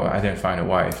like, oh, I didn't find a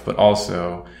wife, but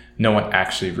also no one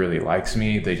actually really likes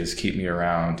me. They just keep me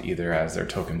around either as their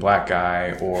token black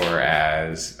guy or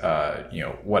as,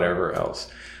 whatever else.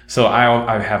 So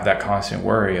I have that constant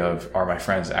worry of, are my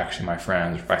friends actually my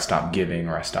friends? If I stop giving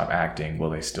or I stop acting, will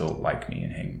they still like me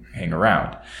and hang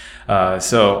around?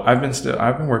 So I've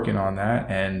been working on that,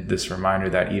 and this reminder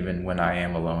that even when I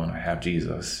am alone, I have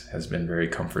Jesus has been very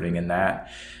comforting in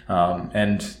that.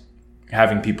 And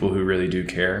having people who really do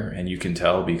care, and you can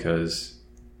tell because,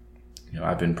 you know,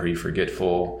 I've been pretty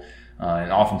forgetful.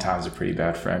 and oftentimes a pretty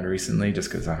bad friend recently,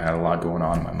 just because I've had a lot going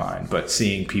on in my mind. But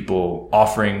seeing people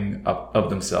offering up of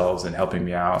themselves and helping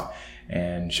me out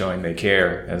and showing they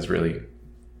care has really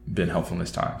been helpful in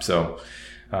this time. So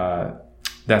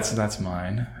that's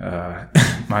mine,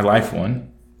 my life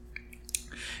one.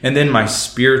 And then my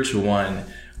spiritual one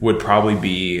would probably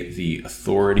be the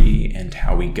authority and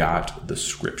how we got the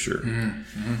scripture.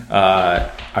 Mm-hmm.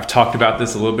 I've talked about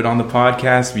this a little bit on the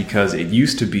podcast because it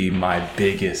used to be my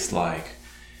biggest,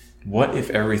 what if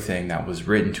everything that was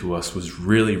written to us was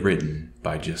really written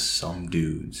by just some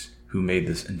dudes who made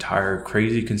this entire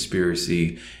crazy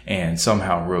conspiracy and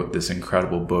somehow wrote this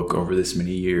incredible book over this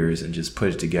many years and just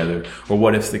put it together? Or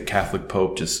what if the Catholic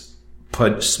Pope just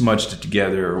smudged it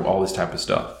together, or all this type of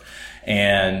stuff?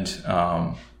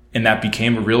 And that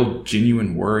became a real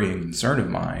genuine worry and concern of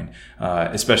mine.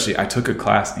 Especially, I took a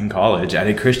class in college at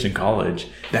a Christian college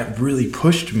that really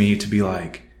pushed me to be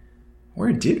like,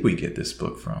 where did we get this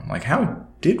book from? How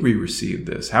did we receive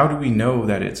this? How do we know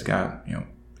that it's got,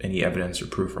 any evidence or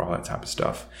proof or all that type of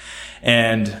stuff?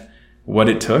 And what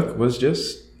it took was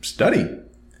just study.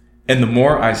 And the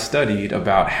more I studied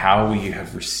about how we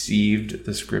have received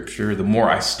the scripture, the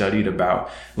more I studied about,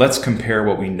 let's compare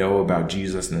what we know about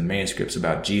Jesus and the manuscripts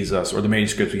about Jesus, or the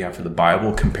manuscripts we have for the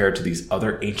Bible, compared to these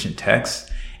other ancient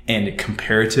texts. And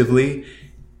comparatively,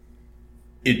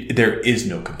 there is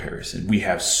no comparison. We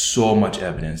have so much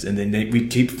evidence. And then we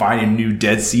keep finding new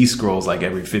Dead Sea Scrolls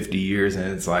every 50 years.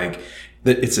 And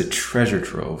it's a treasure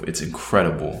trove. It's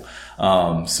incredible.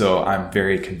 So I'm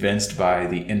very convinced by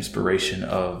the inspiration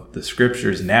of the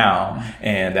scriptures now.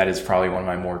 And that is probably one of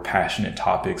my more passionate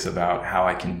topics about how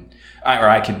I can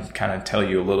kind of tell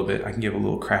you a little bit. I can give a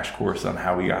little crash course on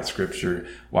how we got scripture,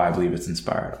 why I believe it's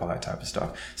inspired, all that type of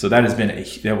stuff. So that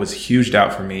was a huge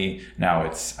doubt for me. Now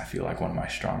I feel like one of my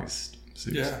strongest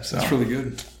suits. Yeah, so that's really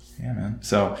good. Yeah, man.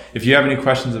 So if you have any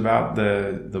questions about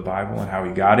the Bible and how we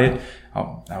got it,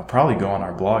 I'll probably go on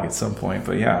our blog at some point.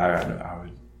 But yeah,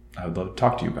 I would love to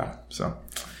talk to you about it. So,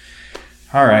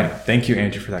 all right. Thank you,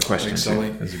 Andrew, for that question. Thanks, Sully.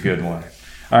 That was a good one.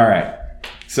 All right.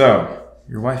 So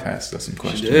your wife asked us some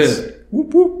questions. She did.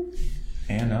 Whoop, whoop.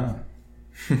 And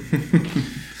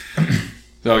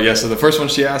So the first one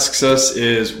she asks us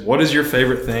is, what is your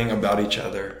favorite thing about each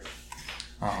other?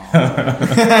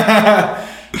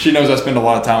 She knows I spend a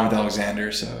lot of time with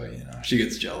Alexander, so she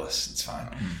gets jealous. It's fine.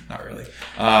 Not really.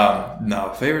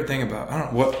 No, favorite thing about, I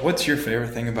don't know, what's your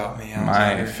favorite thing about me,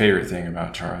 Alexander? My favorite thing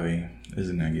about Charlie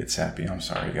isn't going to get sappy. I'm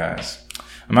sorry, guys.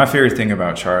 My favorite thing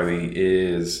about Charlie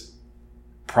is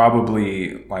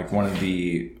probably one of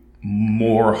the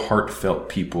more heartfelt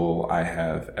people I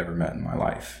have ever met in my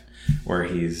life, where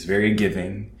he's very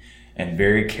giving and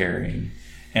very caring.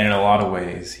 And in a lot of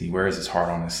ways, he wears his heart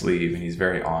on his sleeve, and he's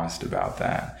very honest about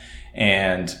that.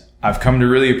 And I've come to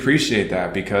really appreciate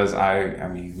that because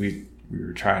we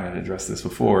were trying to address this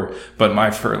before, but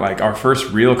our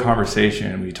first real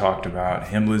conversation, we talked about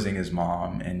him losing his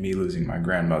mom and me losing my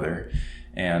grandmother.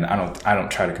 And I don't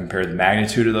try to compare the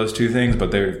magnitude of those two things,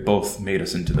 but they've both made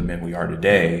us into the men we are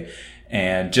today.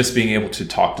 And just being able to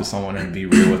talk to someone and be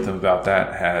real with them about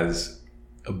that has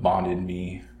bonded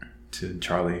me to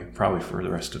Charlie probably for the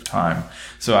rest of time.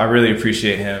 So I really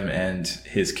appreciate him and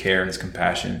his care and his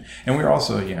compassion. And we're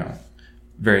also,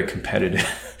 very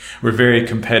competitive. We're very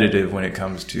competitive when it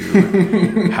comes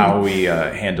to how we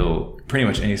handle pretty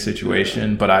much any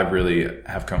situation. But I really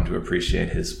have come to appreciate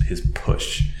his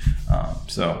push.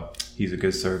 So he's a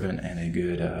good servant and a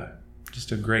good,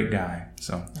 just a great guy.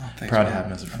 So proud to have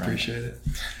him as a friend. I appreciate it.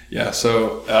 Yeah.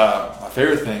 So my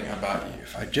favorite thing about you,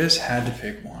 if I just had to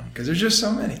pick one, because there's just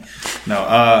so many.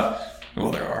 No,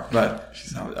 well there are, but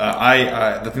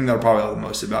the thing that I probably love the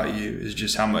most about you is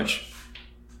just how much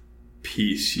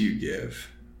peace you give.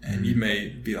 And you may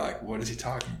be like, what is he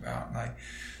talking about?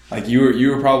 Like you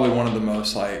were probably one of the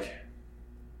most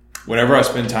whenever I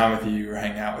spend time with you or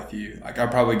hang out with you, I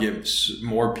probably get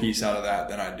more peace out of that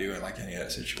than I do in any other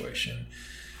situation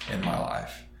in my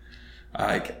life.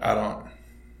 I don't.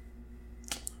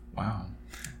 Wow.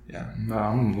 Yeah. No,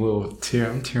 I'm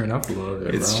tearing up a little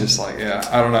bit. It's bro. just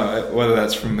I don't know whether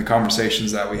that's from the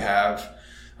conversations that we have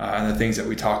and the things that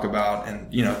we talk about,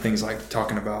 and things like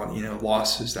talking about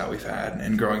losses that we've had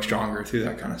and growing stronger through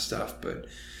that kind of stuff. But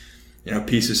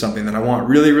peace is something that I want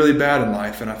really, really bad in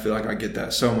life, and I feel like I get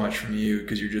that so much from you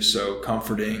because you're just so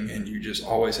comforting and you just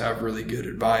always have really good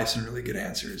advice and really good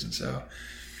answers. And so,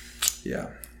 yeah.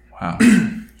 Wow.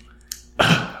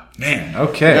 Man,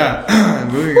 okay. Yeah.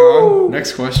 Moving on.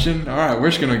 Next question. All right, we're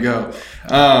just going to go.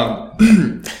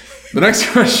 The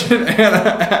next question Anna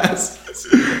asks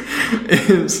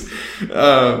is,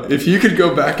 If you could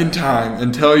go back in time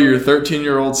and tell your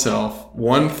 13-year-old self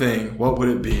one thing, what would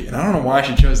it be? And I don't know why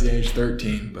she chose the age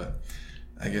 13, but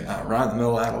I get right in the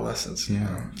middle of adolescence.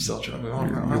 Yeah. Still trying to move on.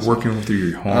 You're working through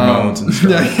your hormones and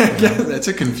stuff. Yeah, that's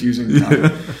a confusing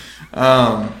time.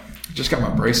 Just got my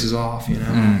braces off,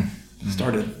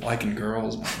 Started liking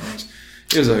girls.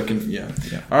 It was yeah.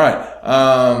 All right.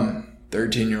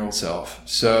 13-year-old self.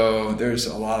 So there's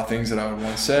a lot of things that I would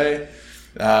want to say.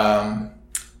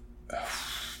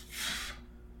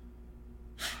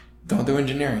 Don't do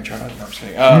engineering. Try not. No,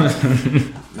 I'm just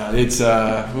kidding. No, it's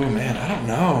oh man, I don't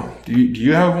know. Do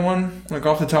you have one like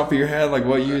off the top of your head, like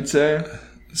what you would say?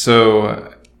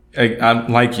 So, I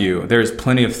like you. There's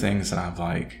plenty of things that I'm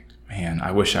like, man,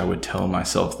 I wish I would tell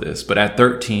myself this. But at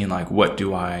 13, like, what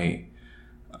do I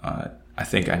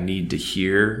think I need to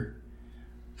hear?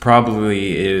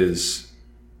 Probably is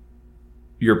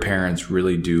your parents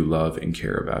really do love and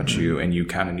care about you, and you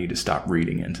kind of need to stop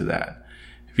reading into that.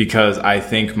 Because I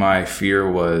think my fear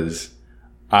was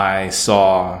I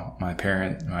saw my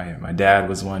parent, my dad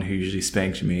was the one who usually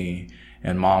spanked me,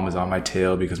 and mom was on my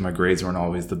tail because my grades weren't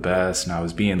always the best, and I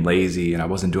was being lazy, and I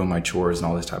wasn't doing my chores and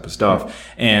all this type of stuff.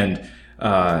 And,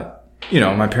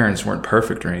 my parents weren't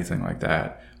perfect or anything like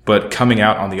that. But coming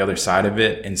out on the other side of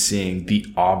it and seeing the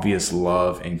obvious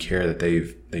love and care that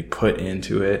they put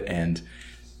into it, and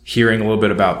hearing a little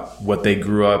bit about what they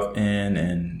grew up in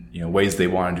and ways they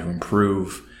wanted to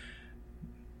improve,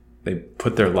 they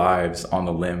put their lives on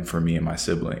the limb for me and my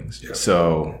siblings. Yeah.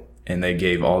 So, and they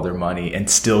gave all their money and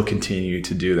still continue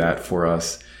to do that for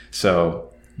us.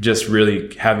 So just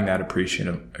really having that appreciation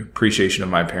of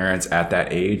my parents at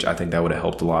that age, I think that would have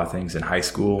helped a lot of things in high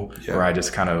school, where I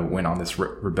just kind of went on this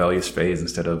rebellious phase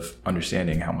instead of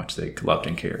understanding how much they loved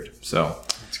and cared. So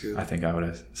that's good. I think I would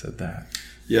have said that.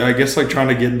 Yeah, I guess like trying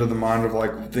to get into the mind of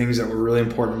like things that were really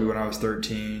important to me when I was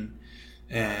 13,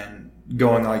 and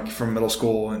going like from middle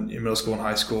school and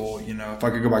high school, if I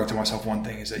could go back and tell myself one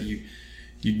thing, is that you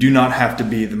do not have to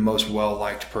be the most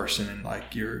well-liked person in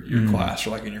like your class or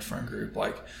like in your friend group.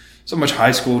 Like so much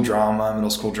high school drama, middle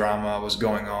school drama was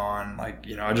going on. Like,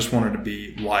 I just wanted to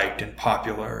be liked and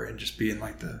popular and just be in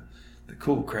like the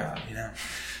cool crowd,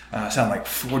 I sound like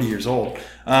 40 years old.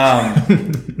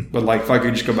 But like if I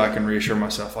could just go back and reassure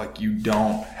myself, like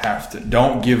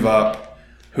don't give up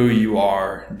who you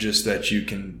are just that you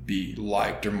can be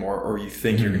liked or you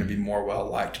think you're going to be more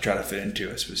well-liked to try to fit into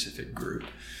a specific group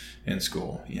in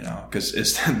school, because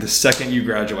it's the second you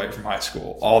graduate from high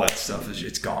school, all that stuff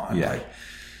it's gone. Yeah. Like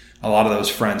a lot of those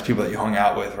friends, people that you hung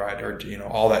out with, right, or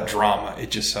all that drama,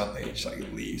 it just suddenly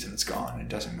like leaves and it's gone. It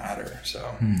doesn't matter.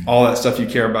 So all that stuff you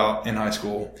care about in high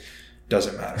school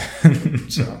doesn't matter.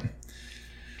 So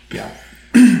yeah,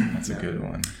 that's a good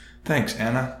one. Thanks,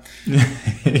 Anna.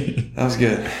 That was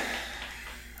good.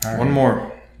 All right. One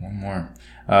more.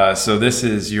 So this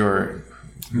is your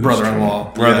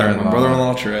brother-in-law.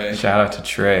 Brother-in-law Trey. Shout out to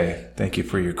Trey. Thank you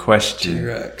for your question.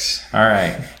 T-Rex. All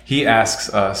right. He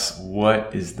asks us,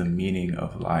 what is the meaning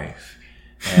of life?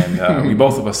 And we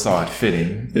both of us saw it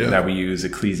fitting that we use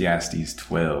Ecclesiastes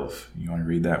 12. You want to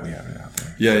read that? We have it out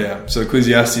there. Yeah. So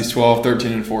Ecclesiastes 12,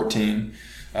 13, and 14.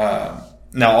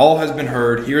 Now all has been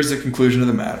heard. Here is the conclusion of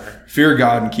the matter. Fear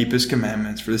God and keep his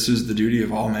commandments, for this is the duty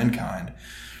of all mankind.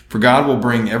 For God will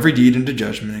bring every deed into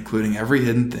judgment, including every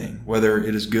hidden thing, whether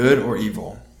it is good or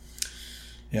evil.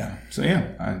 Yeah. So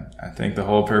I think the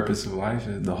whole purpose of life,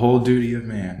 the whole duty of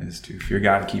man, is to fear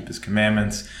God and keep his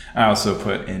commandments. I also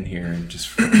put in here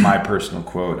just my personal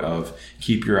quote of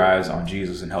keep your eyes on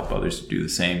Jesus and help others to do the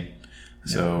same.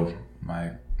 So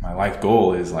my life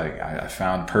goal is like I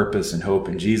found purpose and hope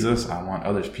in Jesus. I want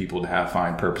other people to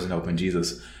find purpose and hope in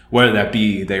Jesus, whether that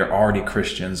be they are already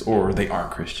Christians or they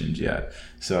aren't Christians yet.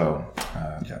 So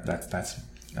that's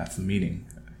the meaning.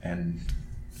 And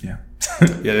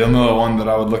the only one that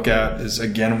I would look at is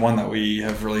again one that we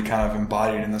have really kind of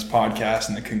embodied in this podcast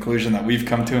and the conclusion that we've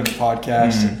come to in the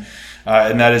podcast,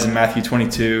 and that is in Matthew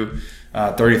 22,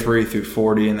 33 through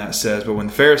 40, and that says, "But when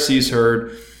the Pharisees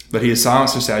heard that he had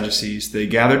silenced the Sadducees, they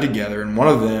gathered together, and one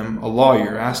of them, a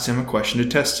lawyer, asked him a question to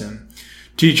test him.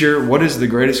 'Teacher, what is the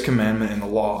greatest commandment in the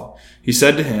law?' He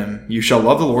said to him, 'You shall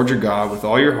love the Lord your God with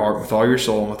all your heart, with all your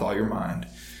soul, and with all your mind.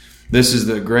 This is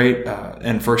the great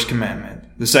and first commandment.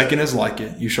 The second is like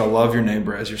it. You shall love your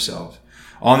neighbor as yourself.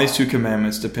 On these two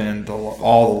commandments depend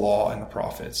all the law and the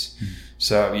prophets.'"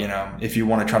 So, if you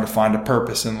want to try to find a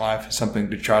purpose in life, something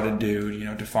to try to do,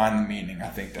 to find the meaning, I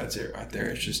think that's it right there.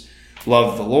 It's just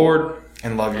love the Lord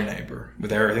and love your neighbor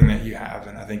with everything that you have.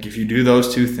 And I think if you do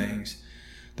those two things,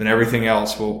 then everything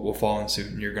else will fall in suit,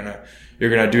 and you're gonna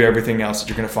do everything else that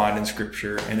you're gonna find in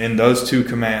Scripture. And in those 2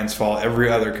 commands fall every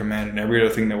other command, and every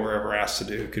other thing that we're ever asked to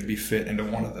do could be fit into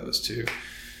one of those 2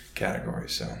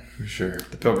 categories. So for sure,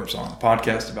 the Pilgrim song, a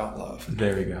podcast about love.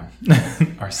 There we go.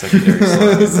 Our secondary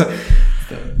song.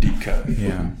 The deep cut.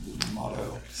 Yeah.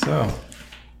 Motto. So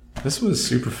this was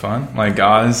super fun. Like,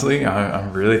 honestly,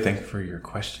 I'm really thankful for your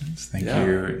questions. Thank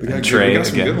you, Trey. We got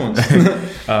some good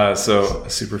ones. So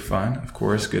super fun. Of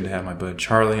course, good to have my bud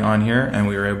Charlie on here, and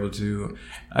we were able to.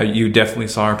 You definitely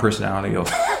saw our personality a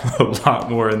lot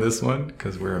more in this one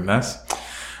because we're a mess.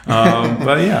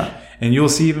 But yeah, and you'll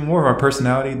see even more of our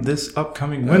personality this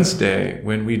upcoming Wednesday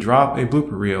when we drop a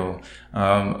blooper reel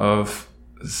of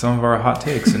some of our hot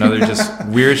takes and other just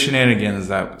weird shenanigans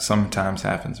that sometimes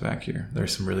happens back here.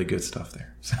 There's some really good stuff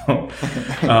there. So,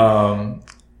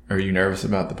 are you nervous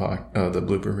about the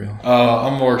blooper reel?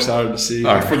 I'm more excited to see.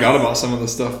 I forgot about some of the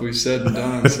stuff we've said and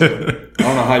done. So I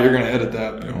don't know how you're going to edit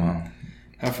that. But well,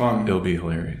 have fun. It'll be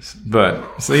hilarious.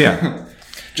 But so yeah.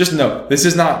 Just know, this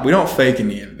is not, we don't fake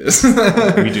any of this.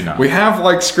 We do not. We have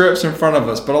like scripts in front of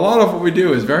us, but a lot of what we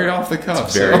do is very off the cuff.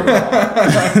 It's very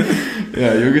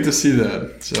yeah, you'll get to see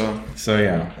that. So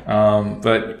yeah.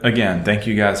 But again, thank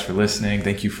you guys for listening.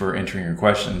 Thank you for entering your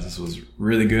questions. This was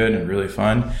really good and really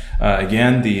fun.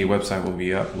 Again, the website will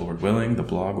be up, Lord willing. The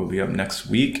blog will be up next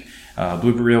week.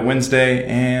 Blooper Reel Wednesday,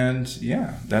 and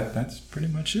yeah, that's pretty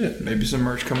much it. Maybe some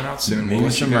merch coming out soon. Maybe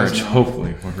some merch.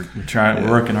 Hopefully, we're trying. We're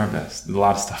working our best. There's a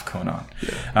lot of stuff going on.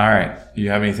 Yeah. All right.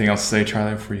 You have anything else to say,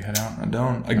 Charlie, before you head out? I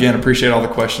don't. Again, appreciate all the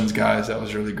questions, guys. That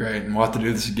was really great, and we'll have to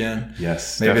do this again.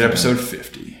 Yes, maybe definitely. At episode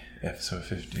 50. Episode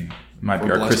 50 might be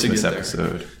our Christmas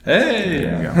episode. Hey.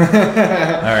 There we go.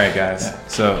 All right, guys.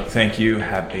 So thank you.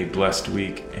 Have a blessed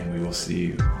week, and we will see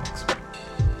you next week.